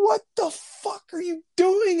 And I'm like, what the fuck are you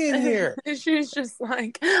doing in here? She's just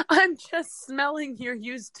like, I'm just smelling your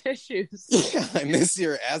used tissues. Yeah, I miss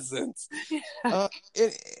your essence. Yeah.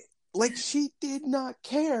 Like, she did not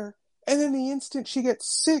care. And then the instant she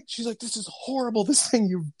gets sick, she's like, this is horrible, this thing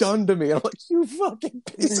you've done to me. And I'm like, you fucking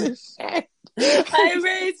piece of shit. I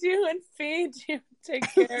raise you and feed you, take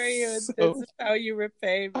care of you, and this is how you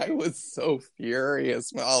repay me. I was so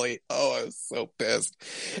furious, Molly. Oh, I was so pissed.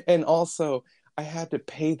 And also, I had to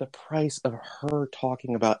pay the price of her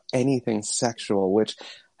talking about anything sexual, which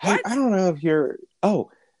I don't know if you're... Oh,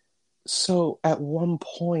 so at one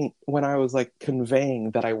point when I was like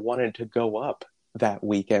conveying that I wanted to go up that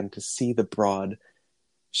weekend to see the broad,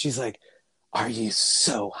 she's like, are you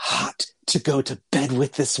so hot to go to bed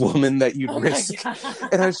with this woman that you'd risk?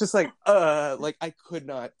 And I was just like I could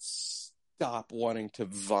not stop wanting to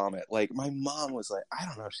vomit. Like, my mom was like, I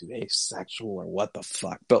don't know if she's asexual or what the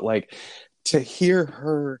fuck, but like, to hear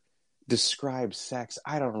her describe sex,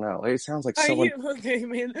 I don't know. It sounds like someone...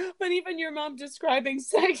 But even your mom describing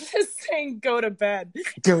sex is saying go to bed.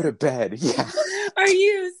 Go to bed, yeah. Are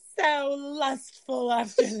you so lustful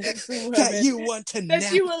after this woman that you want to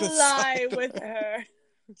that you will lie with her?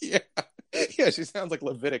 Yeah, she sounds like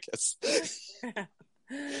Leviticus.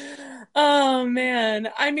 Oh man,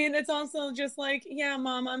 I mean, it's also just like, yeah,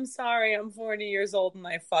 Mom, I'm sorry, I'm 40 years old and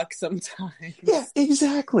I fuck sometimes. Yeah,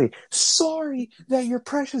 exactly. Sorry that your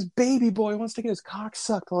precious baby boy wants to get his cock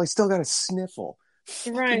sucked while I still got a sniffle.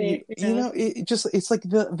 Right. You know, it's like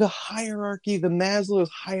the hierarchy, the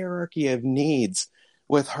Maslow's hierarchy of needs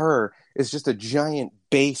with her is just a giant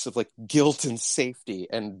base of like guilt and safety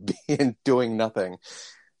and doing nothing.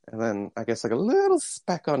 And then I guess like a little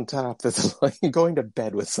speck on top that's like going to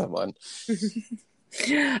bed with someone.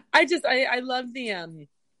 I love the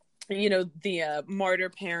the martyr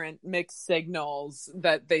parent mixed signals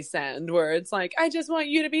that they send where it's like, I just want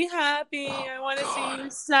you to be happy. I want to see you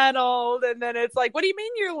settled. And then it's like, what do you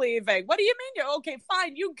mean you're leaving? What do you mean you're okay?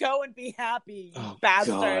 Fine. You go and be happy, you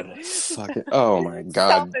bastard. Oh my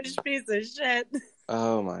God. Selfish piece of shit.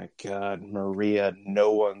 Oh my God, Maria,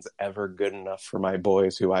 no one's ever good enough for my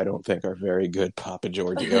boys who I don't think are very good, Papa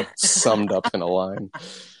Giorgio. Summed up in a line.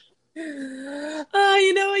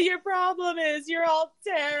 you know what your problem is? You're all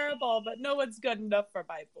terrible, but no one's good enough for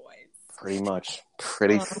my boys.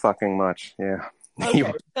 Pretty fucking much, yeah. Okay,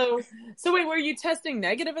 so wait, were you testing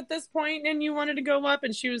negative at this point and you wanted to go up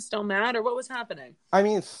and she was still mad, or what was happening? I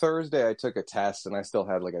mean, Thursday I took a test and I still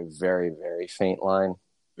had like a very, very faint line.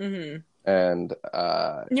 Mm-hmm. And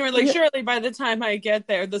you were like, surely by the time I get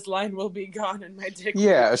there, this line will be gone and my dick.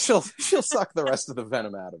 Yeah, she'll suck the rest of the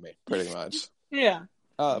venom out of me, pretty much. Yeah.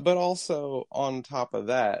 But also on top of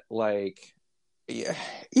that, like, yeah,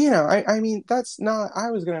 you know, I mean, that's not.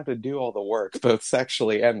 I was gonna have to do all the work, both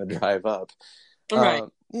sexually and the drive up. Right.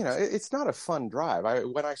 You know, it's not a fun drive.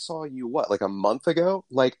 When I saw you, like a month ago,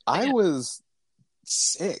 like I was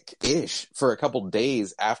sick-ish for a couple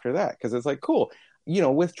days after that, because it's like, cool. You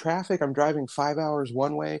know, with traffic, I'm driving 5 hours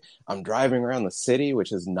one way. I'm driving around the city,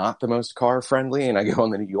 which is not the most car friendly. And I go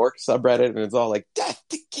on the New York subreddit and it's all like, death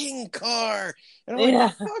to King Car. And I'm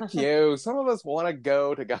like, fuck you. Some of us want to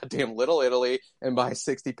go to goddamn Little Italy and buy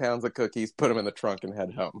 60 pounds of cookies, put them in the trunk and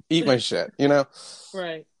head home. Eat my shit, you know?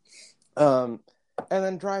 Right. And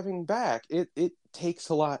then driving back, it takes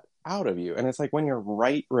a lot out of you. And it's like when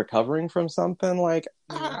you're recovering from something, like,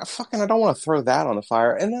 fucking, I don't want to throw that on the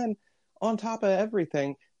fire. And then on top of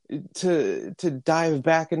everything, to dive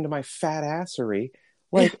back into my fat assery,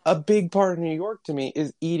 like a big part of New York to me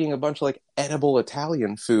is eating a bunch of like edible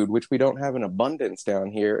Italian food, which we don't have in abundance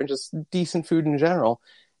down here, and just decent food in general.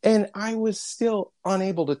 And I was still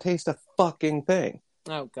unable to taste a fucking thing.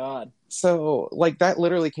 Oh, God. So, like, that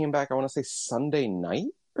literally came back, I want to say Sunday night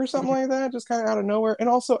or something like that, just kind of out of nowhere. And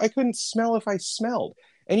also, I couldn't smell if I smelled.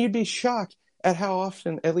 And you'd be shocked at how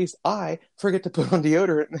often, at least I, forget to put on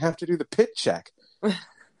deodorant and have to do the pit check.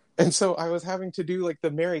 And so I was having to do like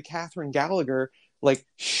the Mary Catherine Gallagher, like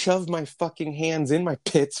shove my fucking hands in my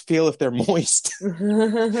pits, feel if they're moist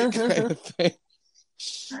kind of thing,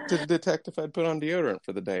 to detect if I'd put on deodorant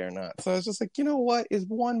for the day or not. So I was just like, you know what? Is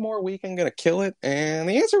one more weekend going to kill it? And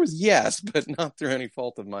the answer was yes, but not through any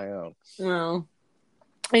fault of my own. Well,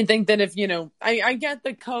 I think that if, you know, I get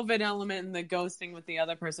the COVID element and the ghosting with the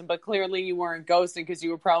other person, but clearly you weren't ghosting because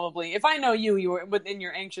you were probably, if I know you were within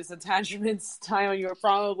your anxious attachment style, you were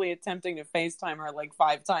probably attempting to FaceTime her like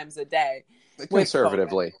 5 times a day.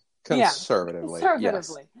 Conservatively. Yes.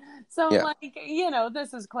 So, like, you know,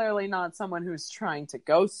 this is clearly not someone who's trying to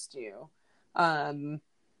ghost you.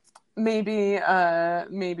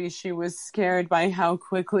 Maybe she was scared by how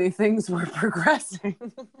quickly things were progressing.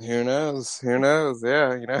 Who knows?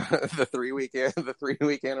 Yeah, you know, the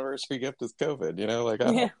 3-week anniversary gift is COVID. You know, like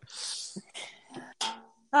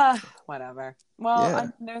whatever.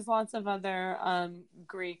 Well, there's lots of other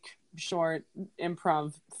Greek short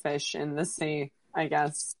improv fish in the sea, I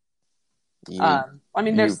guess.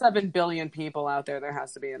 There's 7 billion people out there. There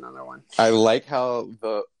has to be another one. I like how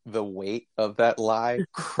the weight of that lie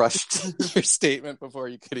crushed your statement before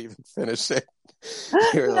you could even finish it.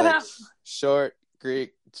 You're like, short,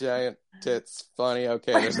 Greek, giant, tits, funny.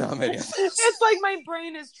 Okay, there's not many. It's like my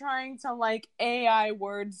brain is trying to like AI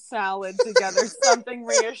word salad together something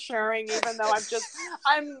reassuring, even though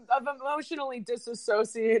I'm emotionally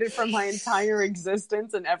disassociated from my entire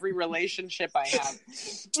existence and every relationship I have.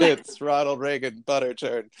 Tits, Ronald Reagan, butter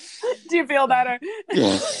churn. Do you feel better?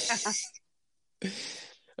 Yeah.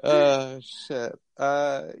 Shit.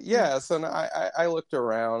 Yeah. So now I looked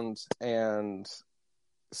around and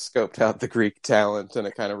scoped out the Greek talent, and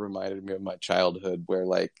it kind of reminded me of my childhood, where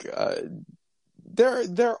like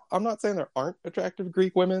there I'm not saying there aren't attractive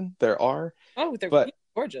Greek women. There are. Oh, they're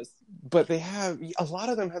gorgeous. But they have, a lot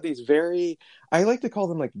of them have these very, I like to call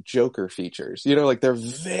them like Joker features. You know, like they're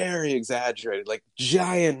very exaggerated, like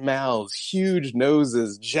giant mouths, huge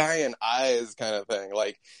noses, giant eyes kind of thing.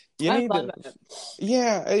 Like, you need to,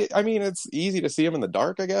 yeah, I mean, it's easy to see them in the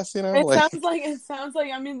dark, I guess, you know? It sounds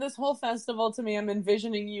like, I mean, this whole festival to me, I'm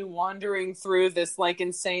envisioning you wandering through this, like,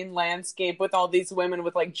 insane landscape with all these women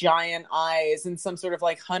with, like, giant eyes and some sort of,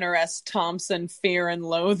 like, Hunter S. Thompson fear and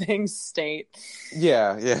loathing state.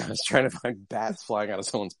 Yeah, I was trying to find bats flying out of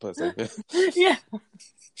someone's pussy. Yeah.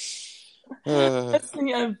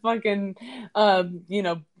 Fucking, you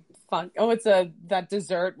know, fun. Oh, it's that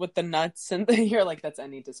dessert with the nuts, and you're like, that's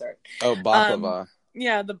any dessert. Oh, baklava.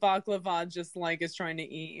 Yeah, the baklava just like is trying to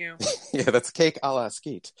eat you. Yeah, that's cake a la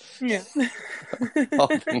skeet. Yeah. All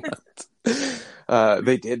the nuts.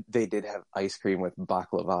 They did have ice cream with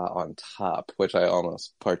baklava on top, which I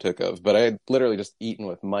almost partook of, but I had literally just eaten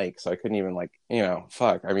with Mike, so I couldn't even, like, you know,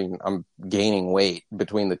 fuck. I mean, I'm gaining weight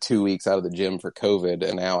between the 2 weeks out of the gym for COVID,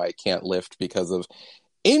 and now I can't lift because of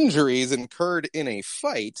injuries incurred in a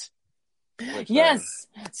fight. Yes.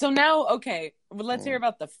 So now, okay, let's hear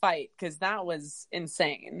about the fight, because that was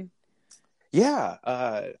insane. Yeah,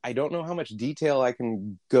 I don't know how much detail I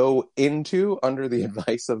can go into under the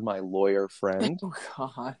advice of my lawyer friend.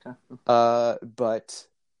 Oh God. But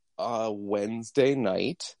Wednesday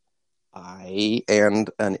night, I and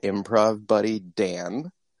an improv buddy,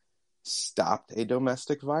 Dan, stopped a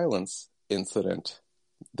domestic violence incident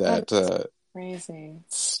that Crazy.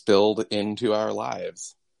 spilled into our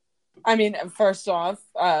lives. I mean, first off,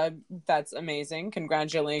 that's amazing.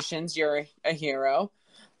 Congratulations, you're a hero.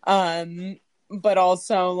 But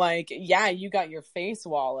also, like, yeah, you got your face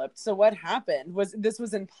walloped. So what happened? This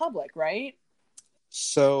was in public, right?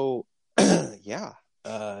 So, yeah,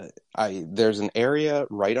 there's an area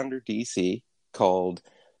right under DC called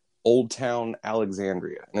Old Town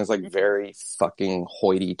Alexandria, and it's like very fucking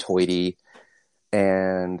hoity-toity,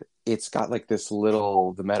 and it's got like this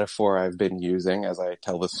little, the metaphor I've been using as I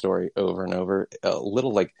tell the story over and over, a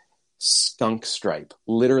little like skunk stripe,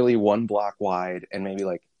 literally 1 block wide and maybe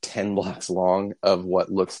like 10 blocks long of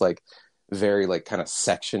what looks like very like kind of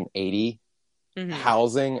Section 80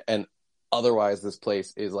 housing, and otherwise this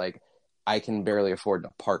place is like, I can barely afford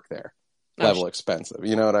to park there. Level expensive,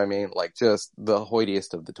 you know what I mean? Like just the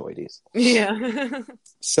hoitiest of the toities. Yeah.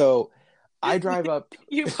 So I drive up.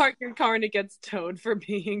 You park your car and it gets towed for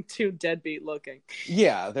being too deadbeat looking.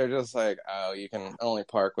 Yeah, they're just like, oh, you can only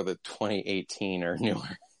park with a 2018 or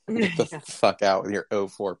newer. Get the fuck out with your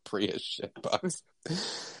 '04 Prius shitbox.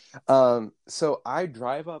 So I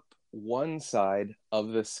drive up one side of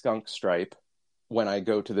the skunk stripe when I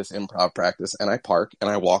go to this improv practice, and I park and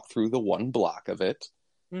I walk through the 1 block of it.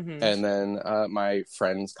 And then my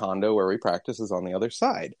friend's condo where we practice is on the other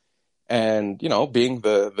side. And, you know, being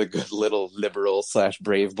the good little liberal /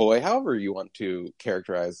 brave boy, however you want to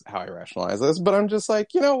characterize how I rationalize this, but I'm just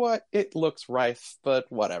like, you know what? It looks rife, but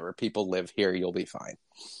whatever. People live here. You'll be fine.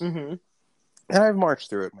 And I've marched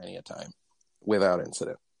through it many a time without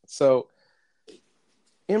incident. So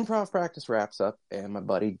improv practice wraps up, and my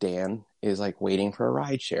buddy Dan is like waiting for a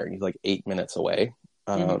ride share. He's like 8 minutes away.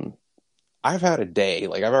 I've had a day,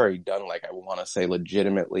 like I've already done, like, I want to say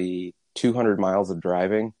legitimately 200 miles of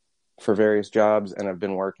driving for various jobs, and I've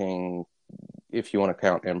been working, if you want to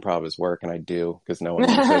count improv as work, and I do, because no one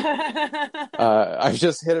wants it. I've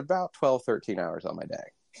just hit about 12, 13 hours on my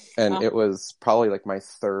day. And it was probably like my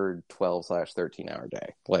third 12/13 hour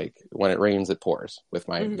day. Like, when it rains, it pours with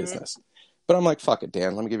my business. But I'm like, fuck it,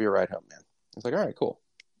 Dan, let me give you a ride home, man. He's like, all right, cool.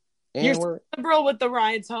 And you're liberal with the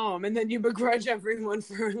rides home, and then you begrudge everyone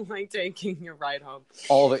for like taking your ride home.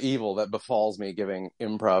 All the evil that befalls me giving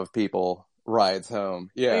improv people rides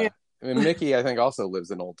home. Yeah. I mean, Mickey, I think, also lives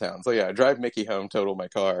in Old Town. So yeah, I drive Mickey home, total my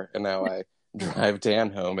car, and now I drive Dan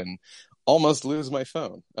home and almost lose my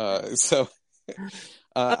phone. I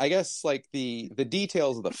guess like the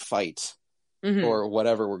details of the fight, or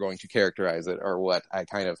whatever we're going to characterize it, are what I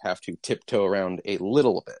kind of have to tiptoe around a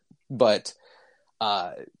little bit. But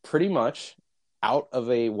pretty much out of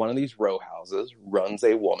one of these row houses runs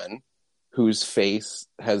a woman whose face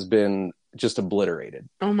has been just obliterated.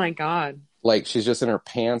 Oh my God. Like, she's just in her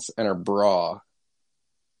pants and her bra.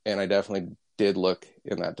 And I definitely did look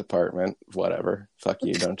in that department. Whatever. Fuck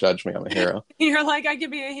you. Don't judge me. I'm a hero. You're like, I could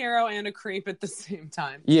be a hero and a creep at the same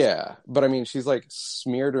time. Yeah. But I mean, she's like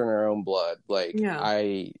smeared in her own blood. Like,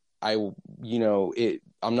 I you know,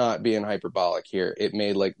 I'm not being hyperbolic here. It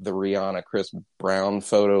made like the Rihanna Chris Brown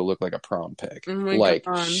photo look like a prom pic. Like,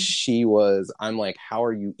 she was, I'm like, how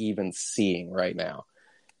are you even seeing right now?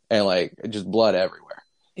 And like, just blood everywhere.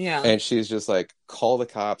 Yeah. And she's just like, call the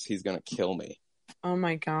cops. He's going to kill me. Oh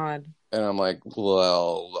my God. And I'm like,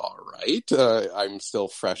 well, all right. I'm still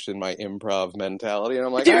fresh in my improv mentality. And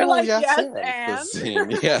I'm like, you're like, yes,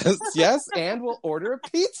 and? yes. And we'll order a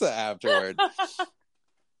pizza afterward.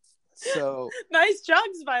 So nice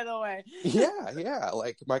jugs, by the way. Yeah.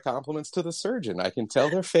 Like, my compliments to the surgeon. I can tell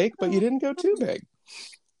they're fake, but you didn't go too big.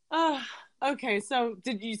 Okay. So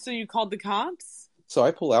you called the cops? So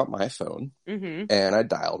I pull out my phone and I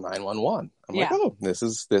dial 911. I'm like, oh, this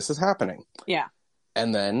is happening. Yeah.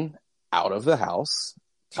 And then out of the house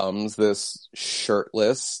comes this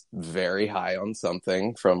shirtless, very high on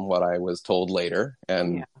something, from what I was told later,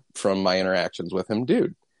 and from my interactions with him,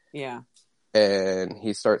 dude. Yeah. And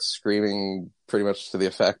he starts screaming pretty much to the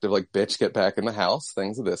effect of like, bitch, get back in the house,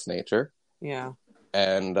 things of this nature. Yeah.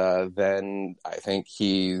 And then I think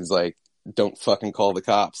he's like, don't fucking call the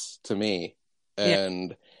cops to me.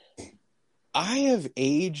 And I have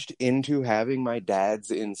aged into having my dad's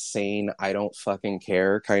insane, I don't fucking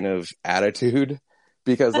care kind of attitude,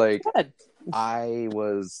 because like, I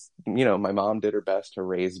was, you know, my mom did her best to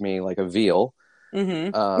raise me like a veal,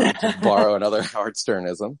 to borrow another Howard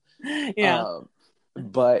Sternism. Yeah.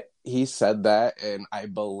 But he said that, and I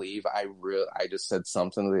believe I just said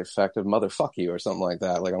something to the effect of "motherfuck you" or something like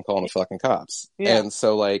that. Like I'm calling the fucking cops. Yeah. And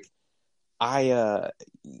so like I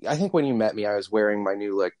think when you met me, I was wearing my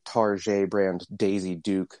new like Target brand Daisy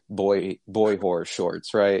Duke boy horror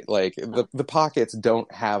shorts, right? Like the pockets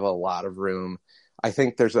don't have a lot of room. I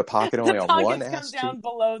think there's a pocket only The on one pockets ass come down cheek.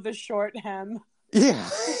 below the short hem. Yeah.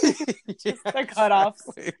 Just the cutoffs.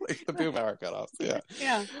 Exactly. Like the boom hour cutoffs. Yeah.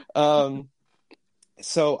 Yeah.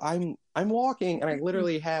 So I'm walking and I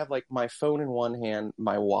literally have like my phone in one hand,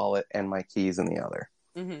 my wallet, and my keys in the other.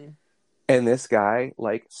 Mm-hmm. And this guy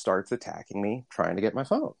like starts attacking me, trying to get my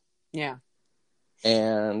phone. Yeah.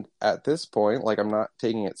 And at this point, like I'm not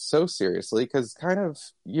taking it so seriously because kind of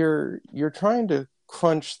you're trying to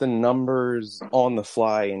crunch the numbers on the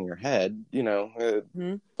fly in your head,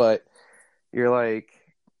 Mm-hmm. but you're like,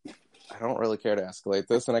 I don't really care to escalate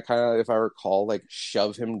this. And I kind of, if I recall, like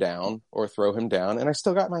shove him down or throw him down. And I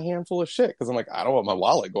still got my handful of shit because I'm like, I don't want my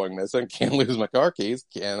wallet going missing. Can't lose my car keys.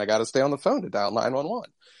 And I got to stay on the phone to dial 911.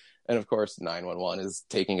 And of course, 911 is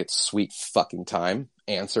taking its sweet fucking time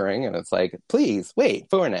answering. And it's like, please wait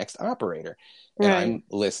for next operator. And Right. I'm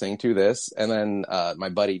listening to this. And then my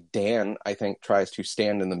buddy Dan, I think, tries to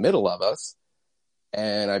stand in the middle of us.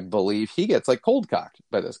 And I believe he gets like cold cocked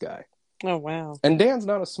by this guy. Oh, wow. And Dan's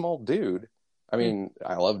not a small dude. I mean,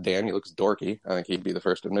 I love Dan. He looks dorky. I think he'd be the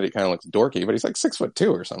first to admit he kind of looks dorky, but he's like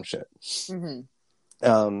 6'2" or some shit.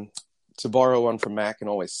 Mm-hmm. To borrow one from Mac and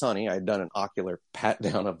Always Sunny, I had done an ocular pat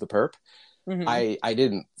down of the perp. Mm-hmm. I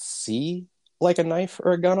didn't see like a knife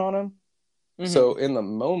or a gun on him. Mm-hmm. So in the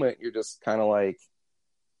moment, you're just kind of like,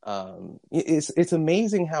 it's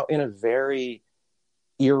amazing how in a very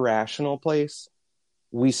irrational place,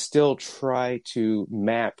 we still try to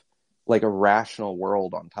map like a rational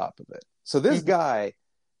world on top of it. So this guy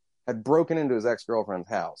had broken into his ex-girlfriend's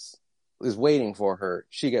house, is waiting for her.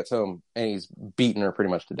 She gets home and he's beaten her pretty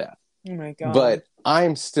much to death. Oh my God. But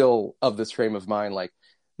I'm still of this frame of mind, like,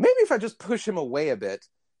 maybe if I just push him away a bit,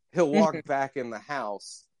 he'll walk back in the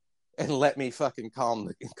house and let me fucking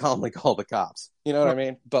calmly call the cops. You know what I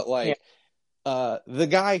mean? But like, the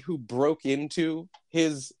guy who broke into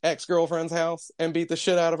his ex-girlfriend's house and beat the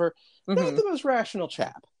shit out of her, not the most rational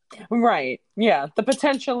chap. Right. Yeah. The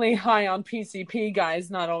potentially high on PCP guy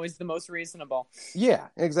is not always the most reasonable. Yeah,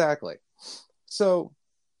 exactly. So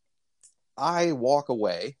I walk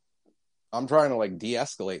away. I'm trying to like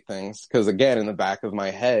de-escalate things because again, in the back of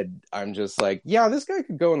my head, I'm just like, yeah, this guy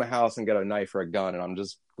could go in the house and get a knife or a gun and I'm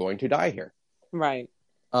just going to die here. Right.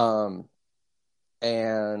 And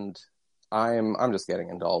I'm just getting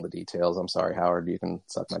into all the details. I'm sorry, Howard, you can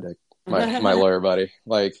suck my dick. My lawyer buddy.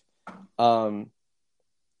 Like,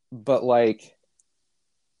 but like,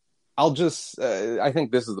 I'll just, I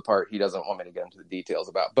think this is the part he doesn't want me to get into the details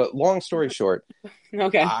about. But long story short,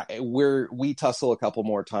 okay, we tussle a couple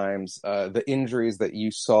more times. The injuries that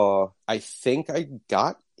you saw, I think I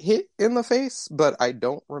got hit in the face, but I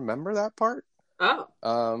don't remember that part.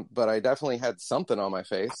 Oh. But I definitely had something on my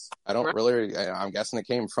face. I don't really, I'm guessing it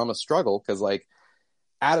came from a struggle because like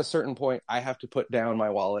at a certain point, I have to put down my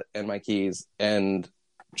wallet and my keys and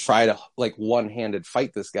try to like one-handed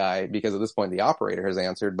fight this guy because at this point the operator has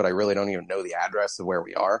answered, but I really don't even know the address of where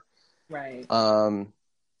we are. Right.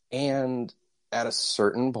 And at a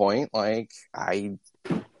certain point, like I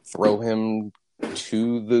throw him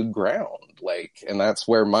to the ground, like, and that's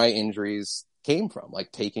where my injuries came from,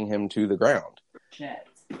 like taking him to the ground. Shit.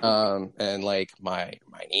 And like my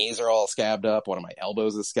knees are all scabbed up. One of my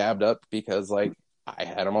elbows is scabbed up because like I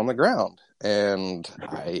had him on the ground. And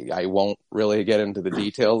I won't really get into the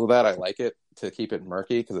details of that. I like it to keep it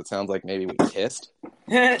murky because it sounds like maybe we kissed,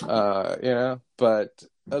 but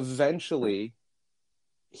eventually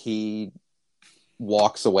he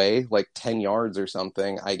walks away like 10 yards or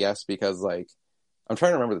something, I guess, because like, I'm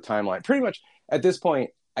trying to remember the timeline. Pretty much at this point,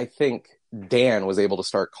 I think Dan was able to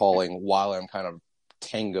start calling while I'm kind of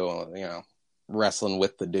wrestling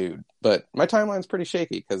with the dude. But my timeline's pretty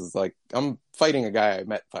shaky because like I'm fighting a guy I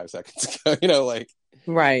met 5 seconds ago, like.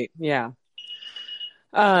 Right. Yeah.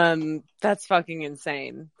 That's fucking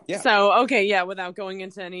insane. Yeah. So, okay. Yeah. Without going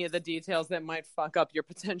into any of the details that might fuck up your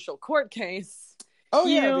potential court case. Oh,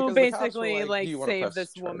 you basically like saved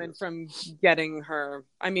this woman from getting her.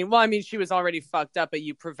 I mean, she was already fucked up, but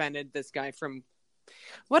you prevented this guy from.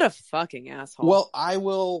 What a fucking asshole. Well, I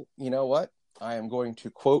will, you know what? I am going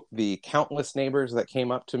to quote the countless neighbors that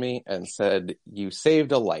came up to me and said, "You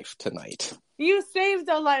saved a life tonight." You saved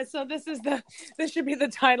a life. So this should be the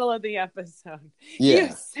title of the episode. Yeah. You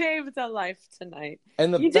saved a life tonight.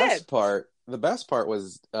 And the best part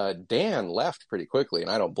was Dan left pretty quickly,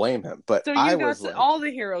 and I don't blame him. But so I you got was like, all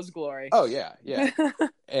the hero's glory. oh yeah.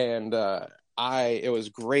 And it was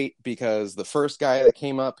great because the first guy that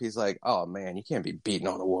came up, he's like, oh man, you can't be beating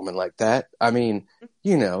on a woman like that. I mean,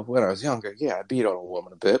 you know, when I was younger, yeah, I beat on a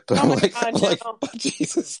woman a bit, but God, I'm no. like, oh,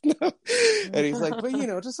 Jesus, no. And he's like, but you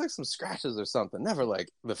know, just like some scratches or something, never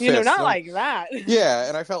like the fist. You know, not like that. Yeah,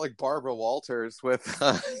 and I felt like Barbara Walters with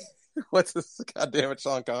what's this goddamn it,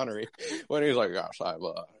 Sean Connery, when he's like, gosh, I've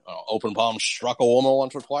open palm struck a woman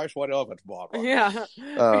once or twice. What of it, Barbara? Yeah,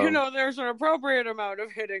 you know, there's an appropriate amount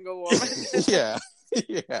of hitting a woman.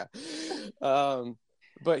 yeah.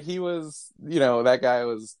 But he was, you know, that guy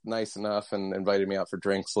was nice enough and invited me out for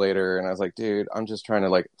drinks later. And I was like, dude, I'm just trying to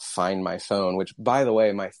like find my phone, which by the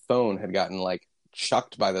way, my phone had gotten like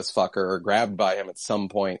chucked by this fucker or grabbed by him at some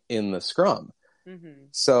point in the scrum. Mm-hmm.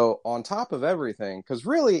 So on top of everything, because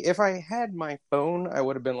really, if I had my phone, I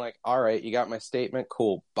would have been like, all right, you got my statement.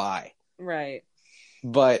 Cool. Bye. Right.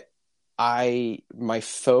 But my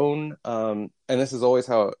phone, and this is always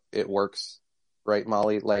how it works, right,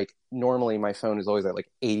 Molly? Like, normally my phone is always at like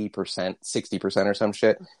 80%, 60% or some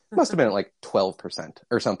shit. It must have been at like 12%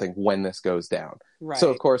 or something when this goes down. Right. So,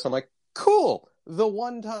 of course, I'm like, cool. The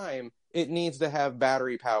one time it needs to have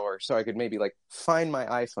battery power so I could maybe like find my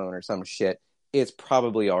iPhone or some shit, it's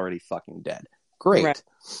probably already fucking dead. Great. Right.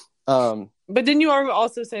 But didn't you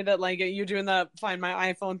also say that like you're doing the Find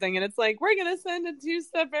My iPhone thing and it's like, we're going to send a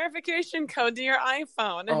 2-step verification code to your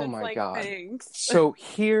iPhone. And oh it's my like, God. Thanks. So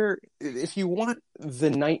here, if you want the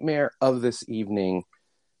nightmare of this evening,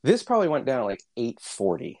 this probably went down at like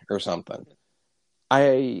 8:40 or something.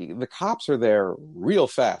 The cops are there real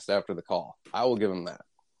fast after the call. I will give them that.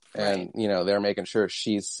 Right. And, you know, they're making sure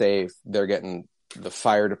she's safe. They're getting the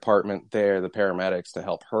fire department there, the paramedics to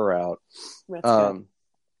help her out. That's good.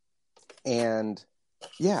 And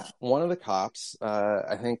yeah, one of the cops,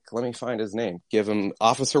 I think, let me find his name. Give him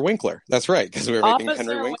Officer Winkler. That's right, because we were making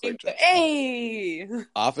Henry Winkler. Hey!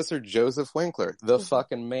 Officer Joseph Winkler, the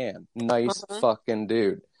fucking man. Nice fucking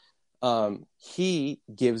dude. He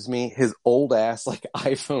gives me his old ass, like,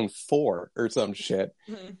 iPhone 4 or some shit.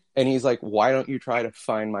 And he's like, why don't you try to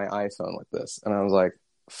find my iPhone with this? And I was like,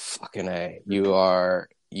 fucking A. You are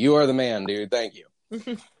the man, dude. Thank you.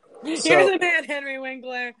 You're the man, Henry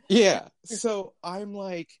Winkler. Yeah. So I'm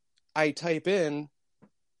like, I type in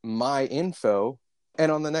my info,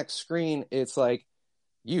 and on the next screen, it's like,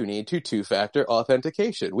 you need to 2-factor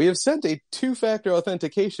authentication. We have sent a 2-factor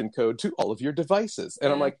authentication code to all of your devices.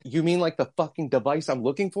 And I'm like, you mean like the fucking device I'm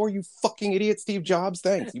looking for? You fucking idiot, Steve Jobs?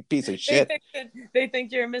 Thanks, you piece of shit. They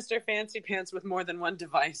think you're Mr. Fancy Pants with more than one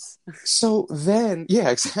device. So then,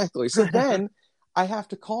 yeah, exactly. So then I have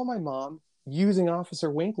to call my mom using Officer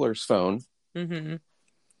Winkler's phone. Mm-hmm.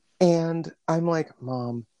 And I'm like,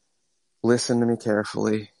 Mom, listen to me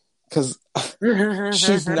carefully. Because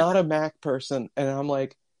she's not a Mac person. And I'm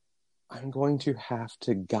like, I'm going to have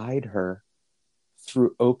to guide her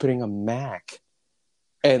through opening a Mac.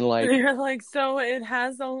 And like, you're like, so it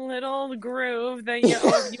has a little groove that you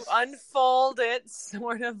unfold it,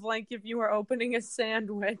 sort of like if you were opening a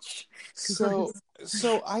sandwich. So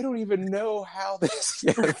I don't even know how this.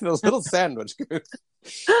 Yeah, the little sandwich groove.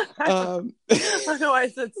 I don't know why I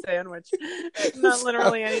said sandwich. Not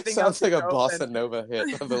literally anything. Sounds like a bossa nova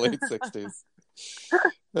hit of the late '60s.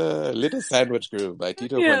 Little Sandwich Groove by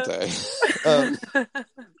Tito Puente.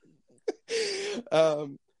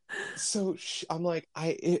 So I'm like,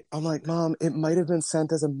 Mom, it might have been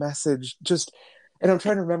sent as a message. And I'm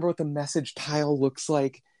trying to remember what the message tile looks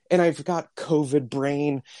like. And I've got COVID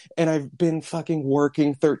brain, and I've been fucking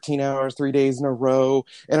working 13 hours, 3 days in a row.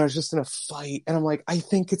 And I was just in a fight. And I'm like, I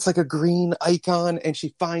think it's like a green icon. And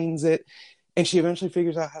she finds it, and she eventually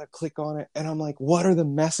figures out how to click on it. And I'm like, what are the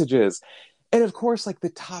messages? And of course, like the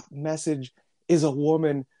top message is a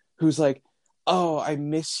woman who's like, oh, I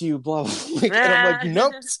miss you, blah, blah, blah. And I'm like,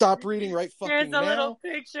 nope, stop reading right fucking now. Here's a little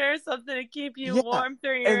picture, something to keep you warm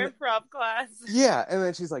through your improv class. Yeah, and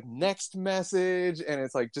then she's like, next message, and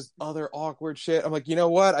it's like just other awkward shit. I'm like, you know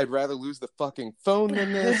what? I'd rather lose the fucking phone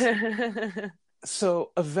than this.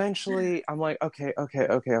 So eventually, I'm like, okay,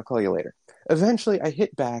 I'll call you later. Eventually, I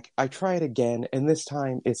hit back, I try it again, and this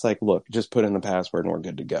time it's like, look, just put in the password and we're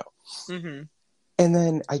good to go. Mm-hmm. And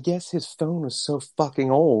then I guess his phone was so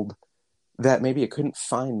fucking old that maybe it couldn't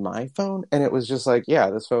find my phone, and it was just like, yeah,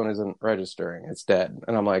 this phone isn't registering, it's dead.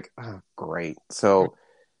 And I'm like, oh, great. So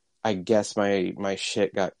I guess my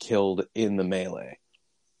shit got killed in the melee.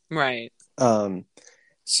 Right.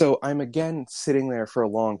 So I'm again sitting there for a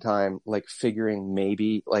long time, like figuring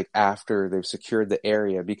maybe like after they've secured the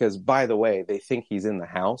area, because by the way, they think he's in the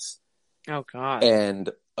house. Oh God. And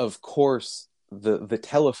of course, the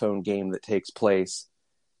telephone game that takes place,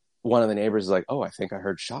 one of the neighbors is like, "Oh, I think I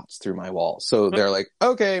heard shots through my wall." So they're like,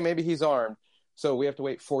 "Okay, maybe he's armed." So we have to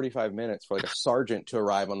wait 45 minutes for like a sergeant to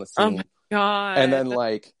arrive on the Oh scene. my God. And then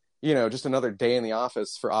like, just another day in the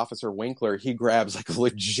office for Officer Winkler. He grabs like a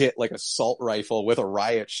legit like assault rifle with a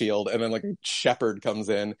riot shield, and then like a shepherd comes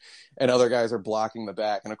in, and other guys are blocking the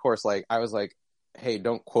back. And of course, like I was like, "Hey,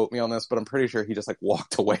 don't quote me on this, but I'm pretty sure he just like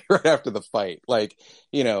walked away right after the fight." Like,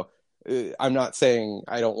 I'm not saying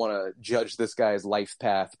I don't want to judge this guy's life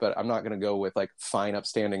path, but I'm not going to go with like fine,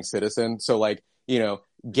 upstanding citizen. So like,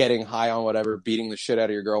 getting high on whatever, beating the shit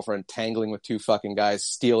out of your girlfriend, tangling with two fucking guys,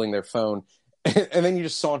 stealing their phone, and then you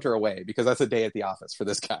just saunter away because that's a day at the office for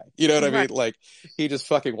this guy. You know what I mean? Like he just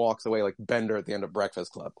fucking walks away like Bender at the end of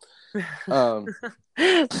Breakfast Club. Don't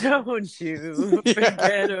you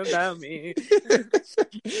forget about me.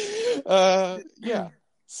 Yeah.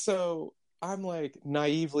 So I'm like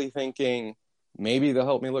naively thinking maybe they'll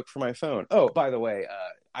help me look for my phone. Oh, by the way,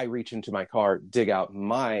 I reach into my car, dig out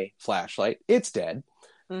my flashlight. It's dead.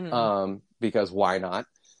 Because why not?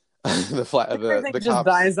 The just cops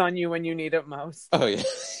dies on you when you need it most. Oh yeah,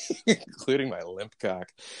 including my limp cock.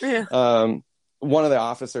 Yeah. One of the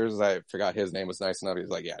officers, I forgot his name, was nice enough. He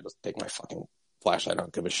was like, "Yeah, just take my fucking flashlight. I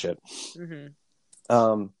don't give a shit."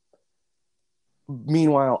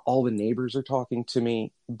 Meanwhile, all the neighbors are talking to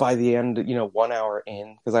me. By the end, 1 hour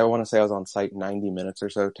in, because I want to say I was on site 90 minutes or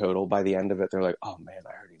so total. By the end of it, they're like, "Oh man,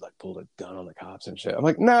 I heard he like pulled a gun on the cops and shit." I'm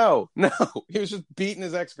like, no, he was just beating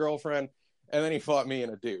his ex-girlfriend, and then he fought me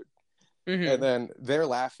and a dude. And then they're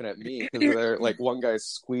laughing at me because they're like, one guy's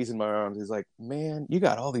squeezing my arms. He's like, "Man, you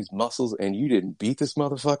got all these muscles and you didn't beat this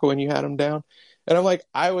motherfucker when you had him down." And I'm like,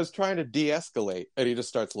 "I was trying to de-escalate." And he just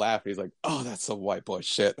starts laughing. He's like, "Oh, that's some white boy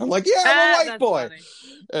shit." I'm like, "Yeah, I'm a white boy." Funny.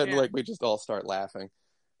 And like, we just all start laughing.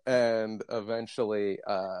 And eventually,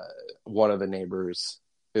 one of the neighbors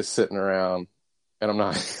is sitting around, and I'm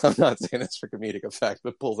not saying this for comedic effect,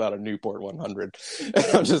 but pulls out a Newport 100. And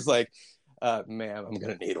I'm just like, "Ma'am, I'm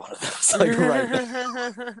gonna need one of those like right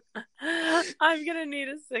now." I'm gonna need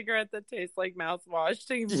a cigarette that tastes like mouthwash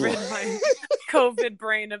to rid my COVID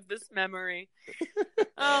brain of this memory.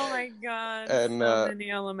 Oh my God. And so many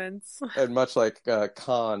elements. And much like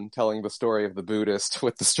Khan telling the story of the Buddhist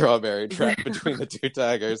with the strawberry trapped between the two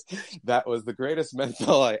tigers, that was the greatest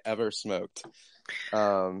menthol I ever smoked.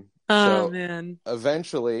 So man.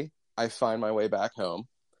 Eventually I find my way back home,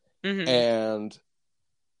 and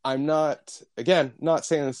I'm not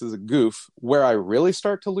saying this is a goof. Where I really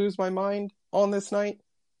start to lose my mind on this night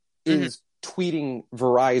is tweeting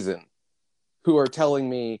Verizon, who are telling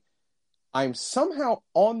me I'm somehow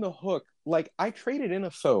on the hook. Like, I traded in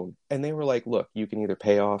a phone, and they were like, "Look, you can either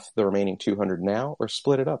pay off the remaining $200 now or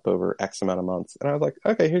split it up over X amount of months." And I was like,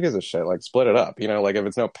 "Okay, who gives a shit? Like, split it up. Like, if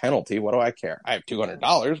it's no penalty, what do I care? I have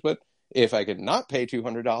 $200, but if I could not pay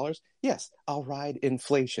 $200, yes, I'll ride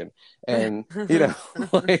inflation." And,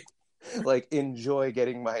 like enjoy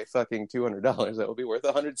getting my fucking $200 that will be worth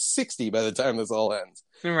 $160 by the time this all ends.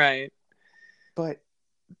 Right. But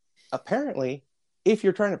apparently, if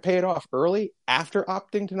you're trying to pay it off early after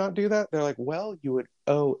opting to not do that, they're like, "Well, you would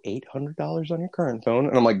owe $800 on your current phone."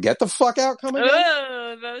 And I'm like, "Get the fuck out, come again."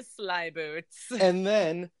 Oh, those sly boots. And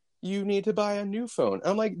then you need to buy a new phone.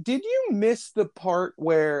 I'm like, did you miss the part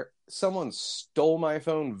where someone stole my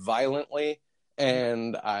phone violently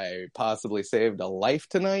and I possibly saved a life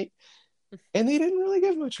tonight? And they didn't really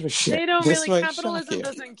give much of a shit. They don't really. Capitalism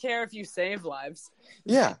doesn't care if you save lives.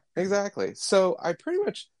 Yeah, exactly. So I pretty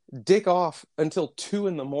much dick off until 2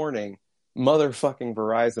 a.m, motherfucking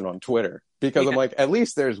Verizon on Twitter. Because I'm like, at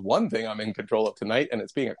least there's one thing I'm in control of tonight, and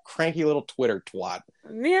it's being a cranky little Twitter twat.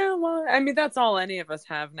 Yeah, well, I mean, that's all any of us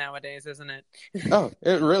have nowadays, isn't it? Oh,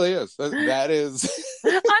 it really is. That is.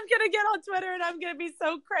 I'm going to get on Twitter, and I'm going to be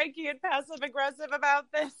so cranky and passive-aggressive about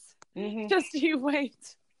this. Just you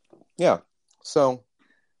wait. Yeah. So,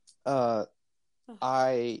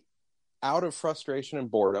 I, out of frustration and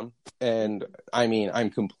boredom, and I mean, I'm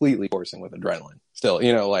completely coursing with adrenaline still,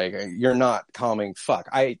 like, you're not calming. Fuck.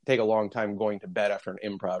 I take a long time going to bed after an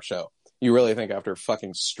improv show. You really think after a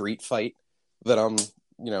fucking street fight that I'm,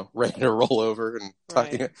 ready to roll over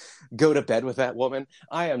and go to bed with that woman?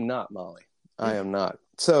 I am not, Molly. I am not.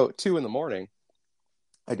 So 2 a.m,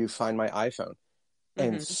 I do find my iPhone,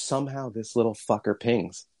 and somehow this little fucker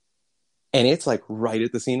pings. And it's like right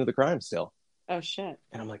at the scene of the crime still. Oh, shit.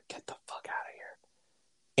 And I'm like, get the fuck out of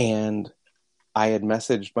here. And I had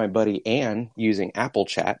messaged my buddy Ann using Apple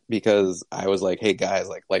Chat because I was like, hey guys,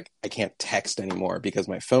 like I can't text anymore because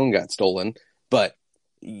my phone got stolen. But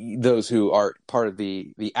those who are part of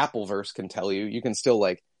the Appleverse can tell you can still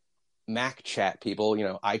like Mac chat people,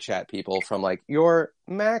 iChat people from like your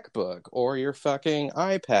MacBook or your fucking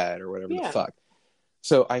iPad or whatever the fuck.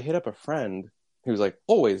 So I hit up a friend who's like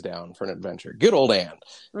always down for an adventure. Good old Ann.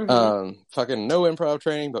 Fucking no improv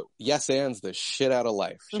training, but yes, Ann's the shit out of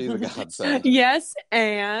life. She's a godsend. Yes,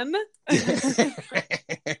 Ann.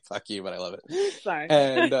 Fuck you, but I love it. Sorry.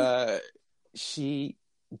 And she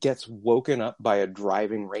gets woken up by a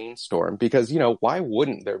driving rainstorm because, why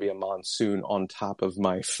wouldn't there be a monsoon on top of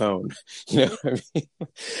my phone? You know what I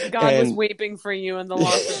mean? God was weeping for you in the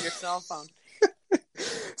loss of your cell phone.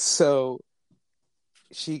 So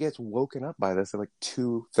she gets woken up by this at like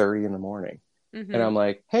 2:30 in the morning. And I'm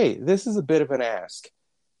like, hey, this is a bit of an ask.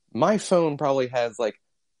 My phone probably has like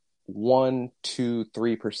 1, 2,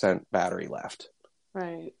 3% battery left.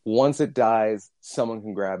 Right. Once it dies, someone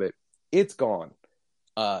can grab it. It's gone.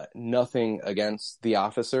 Nothing against the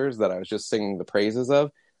officers that I was just singing the praises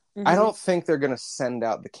of. I don't think they're going to send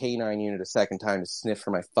out the K9 unit a second time to sniff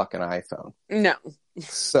for my fucking iPhone. No.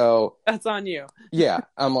 So that's on you. Yeah.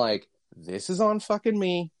 I'm like, this is on fucking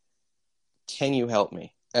me. Can you help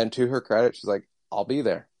me? And to her credit, she's like, I'll be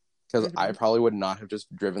there. Because I probably would not have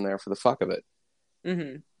just driven there for the fuck of it.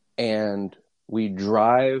 And we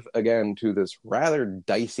drive again to this rather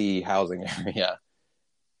dicey housing area.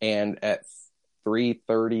 And at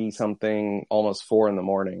 3:30 something, almost 4 in the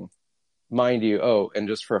morning, mind you, and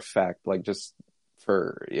just for a fact, like just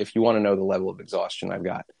for, if you want to know the level of exhaustion I've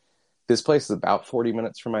got, this place is about 40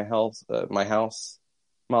 minutes from my house,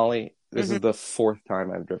 Molly. This is the 4th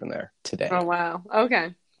time I've driven there today. Oh, wow.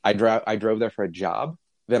 Okay. I drove there for a job.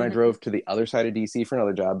 Then I drove to the other side of DC for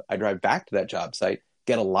another job. I drive back to that job site,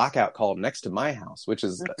 get a lockout call next to my house, which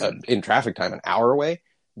is in traffic time, an hour away.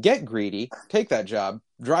 Get greedy, take that job,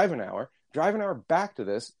 drive an hour back to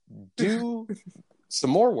this, do some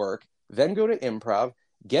more work, then go to improv,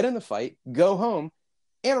 get in the fight, go home,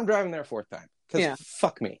 and I'm driving there a 4th time. Because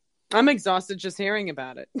fuck me. I'm exhausted just hearing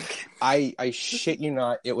about it. I shit you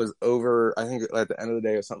not, it was over, I think at the end of the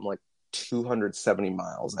day, it was something like 270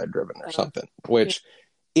 miles I'd driven or something, which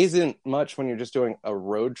isn't much when you're just doing a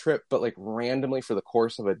road trip, but like randomly for the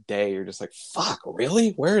course of a day, you're just like, fuck,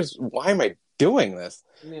 really? Why am I doing this?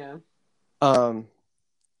 Yeah.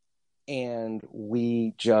 And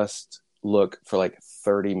we just look for like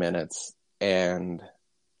 30 minutes and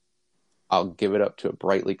I'll give it up to a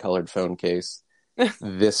brightly colored phone case.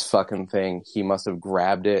 This fucking thing, he must have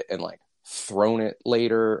grabbed it and like thrown it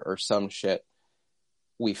later or some shit.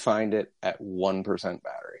 We find it at 1%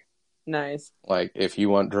 battery. Nice. Like, if you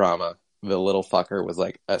want drama, the little fucker was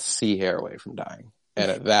like a sea hair away from dying.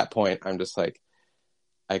 And at that point, I'm just like,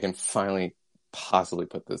 I can finally possibly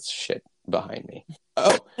put this shit behind me.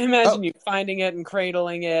 Imagine you finding it and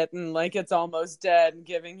cradling it and like it's almost dead and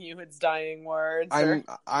giving you its dying words.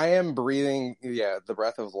 I am breathing, the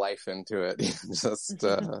breath of life into it. Just,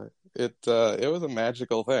 it was a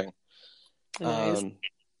magical thing. Nice.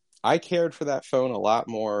 I cared for that phone a lot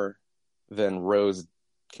more than Rose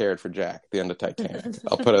cared for Jack at the end of Titanic.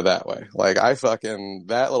 I'll put it that way. Like,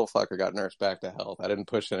 that little fucker got nursed back to health. I didn't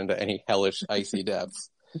push it into any hellish, icy depths.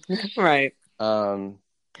 Right.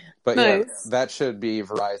 But nice. That should be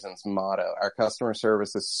Verizon's motto. Our customer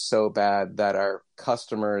service is so bad that our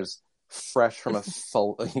customers, fresh from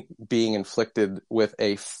being inflicted with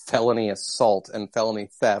a felony assault and felony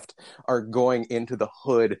theft, are going into the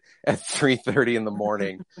hood at 3:30 in the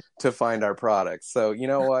morning to find our products. So you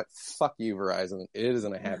know what? Fuck you, Verizon. It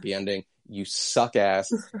isn't a happy ending. You suck ass,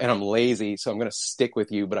 and I'm lazy, so I'm going to stick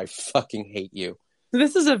with you, but I fucking hate you.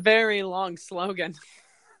 This is a very long slogan.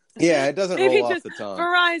 Yeah, it doesn't roll off the tongue.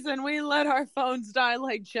 Verizon, we let our phones die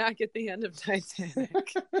like Jack at the end of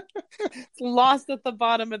Titanic. It's lost at the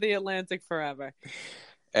bottom of the Atlantic forever.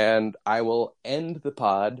 And I will end the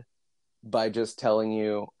pod by just telling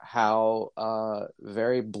you how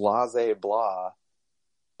very blasé blah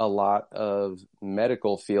a lot of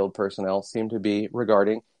medical field personnel seem to be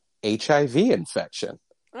regarding HIV infection.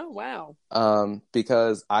 Oh, wow.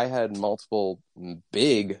 Because I had multiple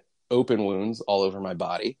big open wounds all over my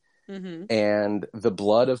body, and the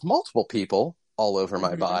blood of multiple people all over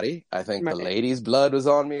my body. I think the lady's blood was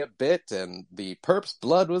on me a bit, and the perp's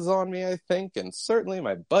blood was on me, I think, and certainly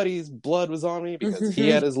my buddy's blood was on me because he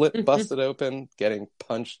had his lip busted open, getting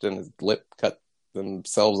punched, and his lip cut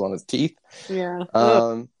themselves on his teeth. Yeah.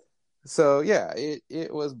 So yeah,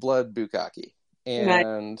 it was blood bukkake.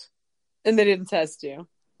 And they didn't test you.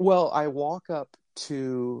 Well, I walk up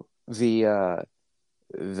to the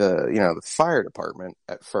the fire department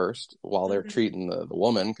at first while they're treating the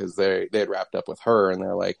woman, because they had wrapped up with her, and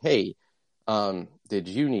they're like, hey, did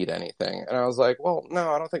you need anything? And I was like, well,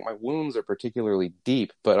 no, I don't think my wounds are particularly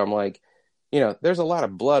deep, but I'm like, there's a lot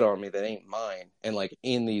of blood on me that ain't mine, and like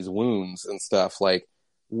in these wounds and stuff, like,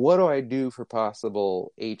 what do I do for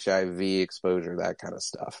possible HIV exposure, that kind of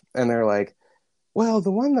stuff? And they're like, well,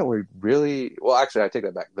 the one that we really, well, actually, I take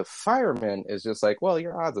that back. The fireman is just like, well,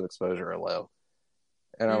 your odds of exposure are low.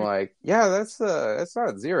 And I'm like, yeah, that's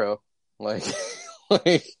not zero. Like,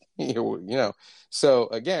 like, so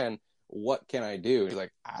again, what can I do? He's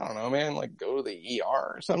like, I don't know, man, like go to the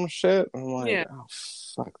ER or some shit. And I'm like, oh,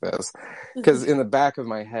 fuck this. Because in the back of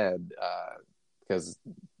my head, because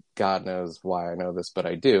God knows why I know this, but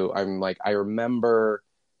I do. I'm like, I remember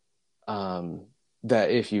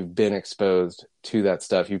that if you've been exposed to that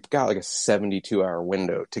stuff, you've got like a 72-hour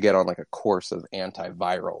window to get on like a course of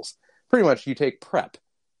antivirals. Pretty much you take PrEP,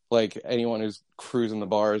 like anyone who's cruising the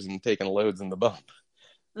bars and taking loads in the bump.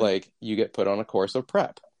 Like you get put on a course of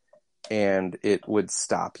PrEP, and it would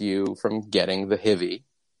stop you from getting the HIV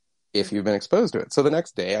if you've been exposed to it. So the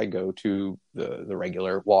next day I go to the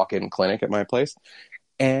regular walk-in clinic at my place,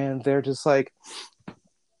 and they're just like,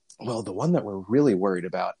 well, the one that we're really worried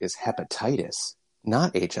about is hepatitis,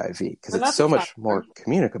 not HIV, because it's so much more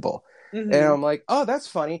communicable. And I'm like, oh, that's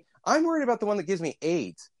funny. I'm worried about the one that gives me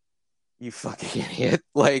AIDS. You fucking idiot.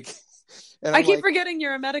 Like, and I keep forgetting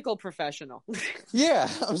you're a medical professional. Yeah,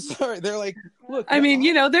 I'm sorry. They're like, look. I mean,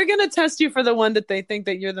 they're going to test you for the one that they think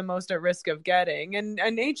that you're the most at risk of getting. And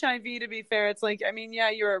HIV, to be fair, it's like, I mean,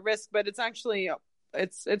 yeah, you're at risk, but it's actually,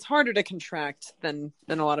 it's harder to contract than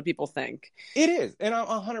a lot of people think. It is. And I'm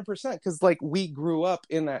 100%, because like we grew up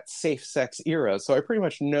in that safe sex era. So I pretty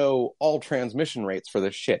much know all transmission rates for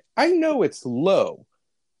this shit. I know it's low,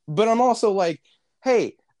 but I'm also like,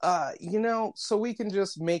 hey, so we can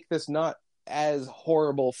just make this not as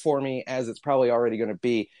horrible for me as it's probably already going to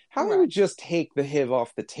be. How about we just take the HIV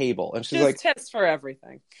off the table? And she's just like, test for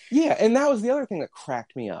everything. Yeah. And that was the other thing that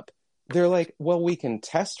cracked me up. They're like, well, we can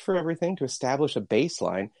test for everything to establish a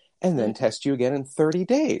baseline and then test you again in 30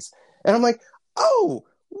 days. And I'm like, oh,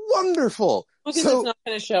 wonderful. Because it's not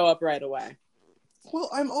going to show up right away. Well,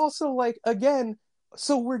 I'm also like, again,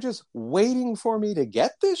 so we're just waiting for me to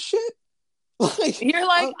get this shit? Like, you're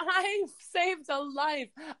like, I saved a life.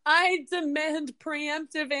 I demand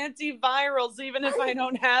preemptive antivirals, even if I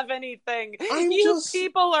don't have anything.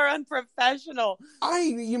 People are unprofessional.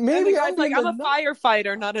 Maybe I'm like, I'm a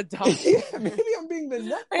firefighter, not a doctor. Yeah, maybe I'm being the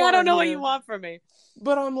nut. I don't know what you want from me.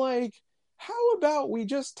 But I'm like, how about we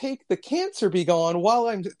just take the cancer be gone while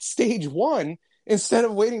I'm at stage 1? Instead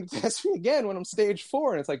of waiting to test me again when I'm stage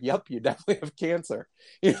 4. And it's like, yep, you definitely have cancer.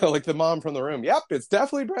 Like the mom from the room. Yep, it's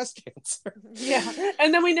definitely breast cancer. Yeah.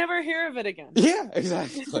 And then we never hear of it again. Yeah,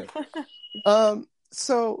 exactly.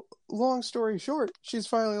 So long story short, she's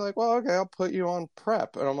finally like, well, okay, I'll put you on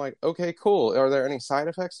PrEP. And I'm like, okay, cool. Are there any side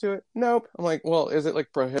effects to it? Nope. I'm like, well, is it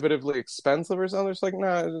like prohibitively expensive or something? It's like,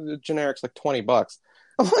 nah, the generic's like $20.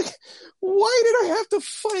 I'm like, why did I have to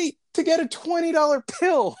fight to get a $20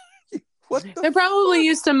 pill? They're probably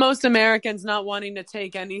used to most Americans not wanting to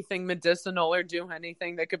take anything medicinal or do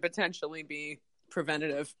anything that could potentially be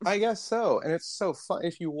preventative. I guess so. And it's so fun.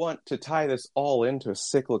 If you want to tie this all into a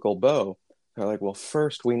cyclical bow, they're like, well,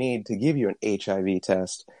 first we need to give you an HIV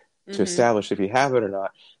test to establish if you have it or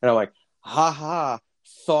not. And I'm like,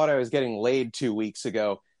 thought I was getting laid 2 weeks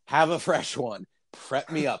ago. Have a fresh one. Prep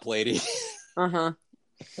me up, lady. Okay.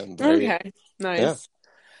 Nice. Yeah.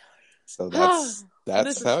 So that's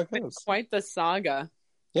how it goes. Quite the saga.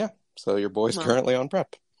 Yeah. So your boy's currently on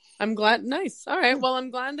PrEP. I'm glad. Nice. All right. Well,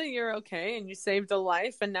 I'm glad that you're okay and you saved a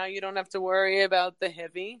life, and now you don't have to worry about the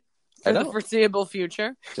HIV for the foreseeable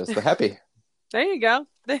future. Just the happy. There you go.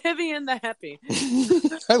 The HIV and the happy.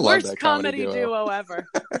 I love Worst that comedy duo ever.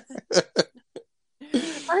 I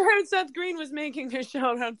heard Seth Green was making a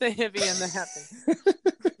show about the HIV and the happy.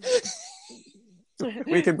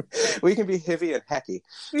 we can be Hivy and Hecky.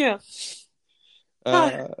 Yeah.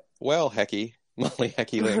 Well, Hecky, Molly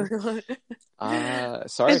Hecky Ling.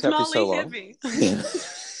 Sorry it's I kept you so long.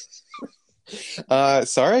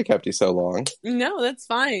 Sorry I kept you so long. No, that's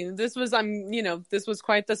fine. This was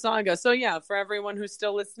quite the saga. So yeah, for everyone who's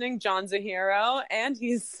still listening, John's a hero and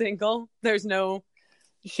he's single.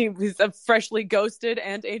 He's freshly ghosted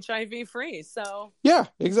and HIV free. So yeah,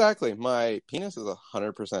 exactly. My penis is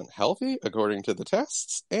 100% healthy according to the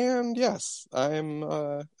tests, and yes, I'm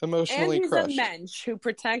emotionally crushed. And he's a mensch who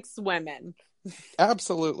protects women.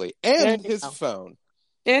 Absolutely, and his phone.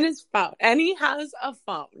 And his phone, and he has a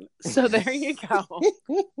phone. So there you go.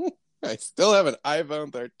 I still have an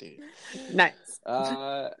iPhone 13. Nice.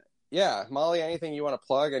 Yeah, Molly, anything you want to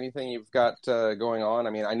plug? Anything you've got going on? I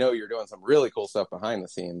mean, I know you're doing some really cool stuff behind the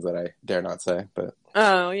scenes that I dare not say, but...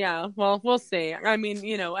 Oh, yeah. Well, we'll see. I mean,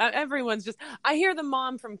 everyone's just... I hear the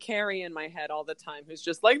mom from Carrie in my head all the time who's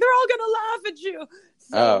just like, they're all going to laugh at you.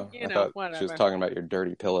 So, I thought whatever. she was talking about your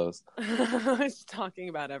dirty pillows. She's talking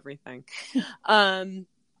about everything.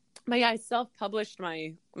 But yeah, I self-published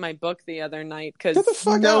my book the other night because Get the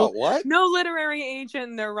fuck out! What? No literary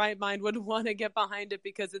agent in their right mind would want to get behind it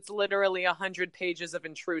because it's literally 100 pages of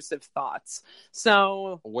intrusive thoughts.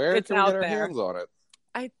 So where it's can we out get our there. hands on it?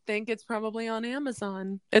 I think it's probably on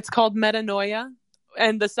Amazon. It's called Metanoia,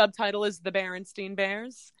 and the subtitle is The Berenstein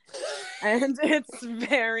Bears, and it's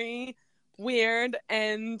very weird.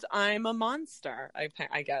 And I'm a monster.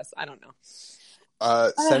 I guess I don't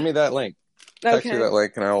know. Send me that link. Text Okay. me that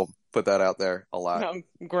link and I'll put that out there a lot. Oh,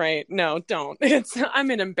 great. No, don't.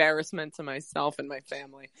 I'm an embarrassment to myself and my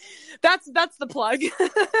family. That's the plug.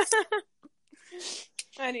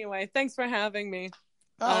 Anyway, thanks for having me.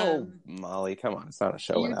 Oh, Molly, come on. It's not a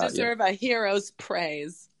show You without deserve a hero's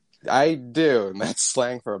praise. I do, and that's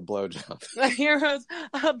slang for a blowjob.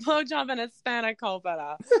 A blowjob and a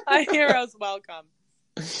spanakopera. A hero's welcome.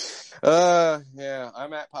 Yeah,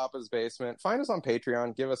 I'm at Papa's Basement. Find us on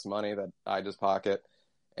Patreon. Give us money that I just pocket,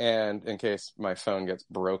 and in case my phone gets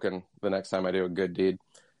broken the next time I do a good deed.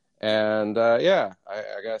 And yeah,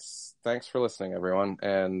 I guess thanks for listening, everyone,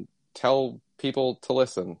 and tell people to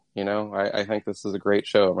listen. I think this is a great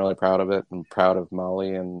show. I'm really proud of it. I'm proud of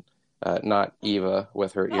Molly and not Eva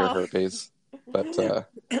with her ear herpes. But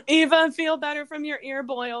Eva, feel better from your ear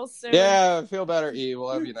boils soon. Yeah, feel better, Eve.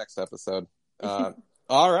 We'll have you next episode.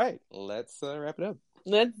 All right, let's wrap it up.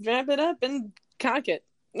 Let's wrap it up and cock it.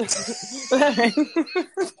 Bye.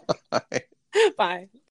 Bye.